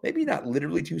slow. Maybe not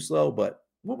literally too slow, but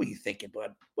what were you thinking,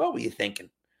 bud? What were you thinking?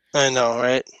 I know,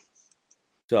 right?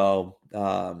 So,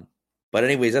 but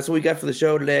anyways, that's what we got for the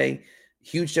show today.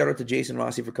 Huge shout out to Jason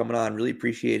Rossi for coming on. Really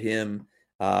appreciate him.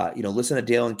 Listen to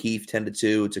Dale and Keefe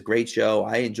 10-2. It's a great show.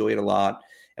 I enjoy it a lot.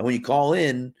 And when you call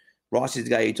in, Rossi's the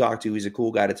guy you talk to. He's a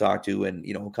cool guy to talk to, and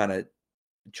kind of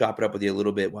chop it up with you a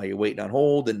little bit while you're waiting on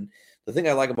hold. And the thing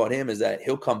I like about him is that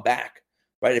he'll come back,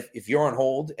 right? If you're on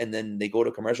hold and then they go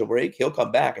to commercial break, he'll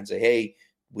come back and say, hey,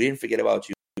 we didn't forget about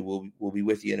you. We'll be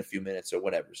with you in a few minutes or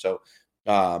whatever. So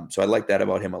I like that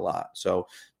about him a lot. So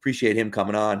appreciate him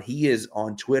coming on. He is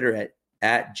on Twitter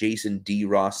at Jason D.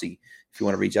 Rossi. If you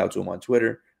want to reach out to him on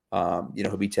Twitter,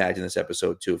 he'll be tagged in this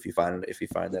episode too if you find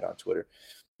that on Twitter.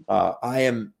 I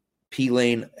am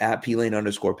P-Lane at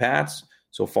P-Lane_Pats.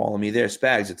 So follow me there.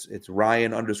 Spags, it's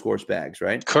Ryan _Spags,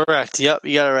 right? Correct. Yep,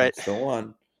 you got it right. That's the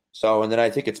one. So, and then I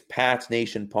think it's Pats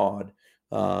Nation Pod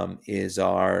is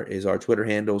our Twitter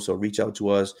handle. So reach out to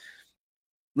us.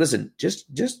 Listen, just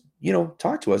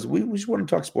talk to us. We just want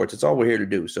to talk sports. That's all we're here to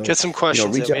do. So get some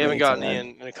questions. We haven't gotten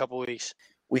in a couple of weeks.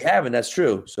 We haven't. That's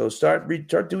true. So start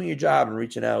doing your job and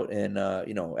reaching out and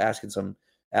asking some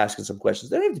questions.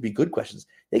 They don't have to be good questions.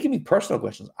 They can be personal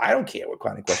questions. I don't care what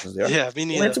kind of questions they are. Yeah, me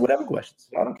neither. We'll answer whatever questions.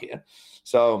 I don't care.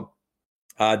 So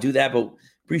do that. But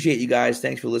appreciate you guys.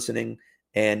 Thanks for listening.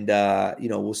 And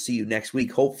we'll see you next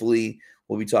week. Hopefully,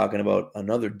 we'll be talking about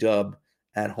another dub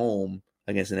at home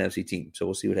against an NFC team. So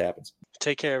we'll see what happens.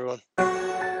 Take care, everyone.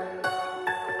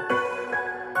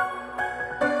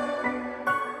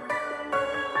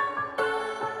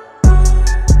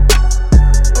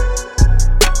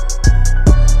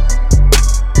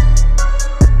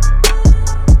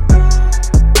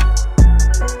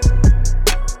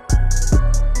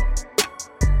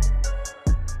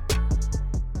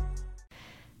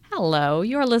 Hello,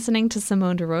 you're listening to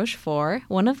Simone de Rochefort,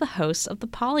 one of the hosts of The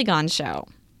Polygon Show.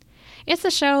 It's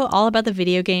a show all about the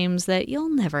video games that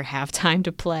you'll never have time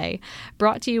to play,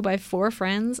 brought to you by 4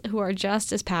 friends who are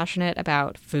just as passionate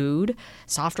about food,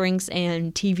 soft drinks,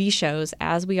 and TV shows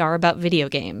as we are about video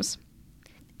games.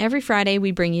 Every Friday, we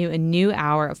bring you a new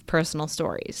hour of personal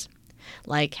stories,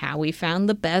 like how we found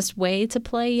the best way to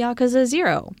play Yakuza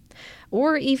 0,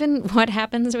 or even what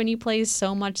happens when you play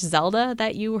so much Zelda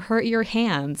that you hurt your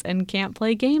hands and can't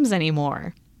play games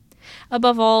anymore.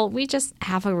 Above all, we just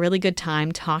have a really good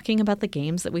time talking about the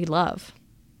games that we love.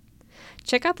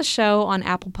 Check out the show on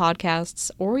Apple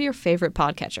Podcasts or your favorite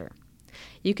podcatcher.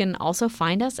 You can also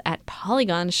find us at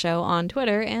Polygon Show on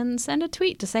Twitter and send a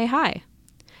tweet to say hi.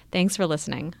 Thanks for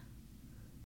listening.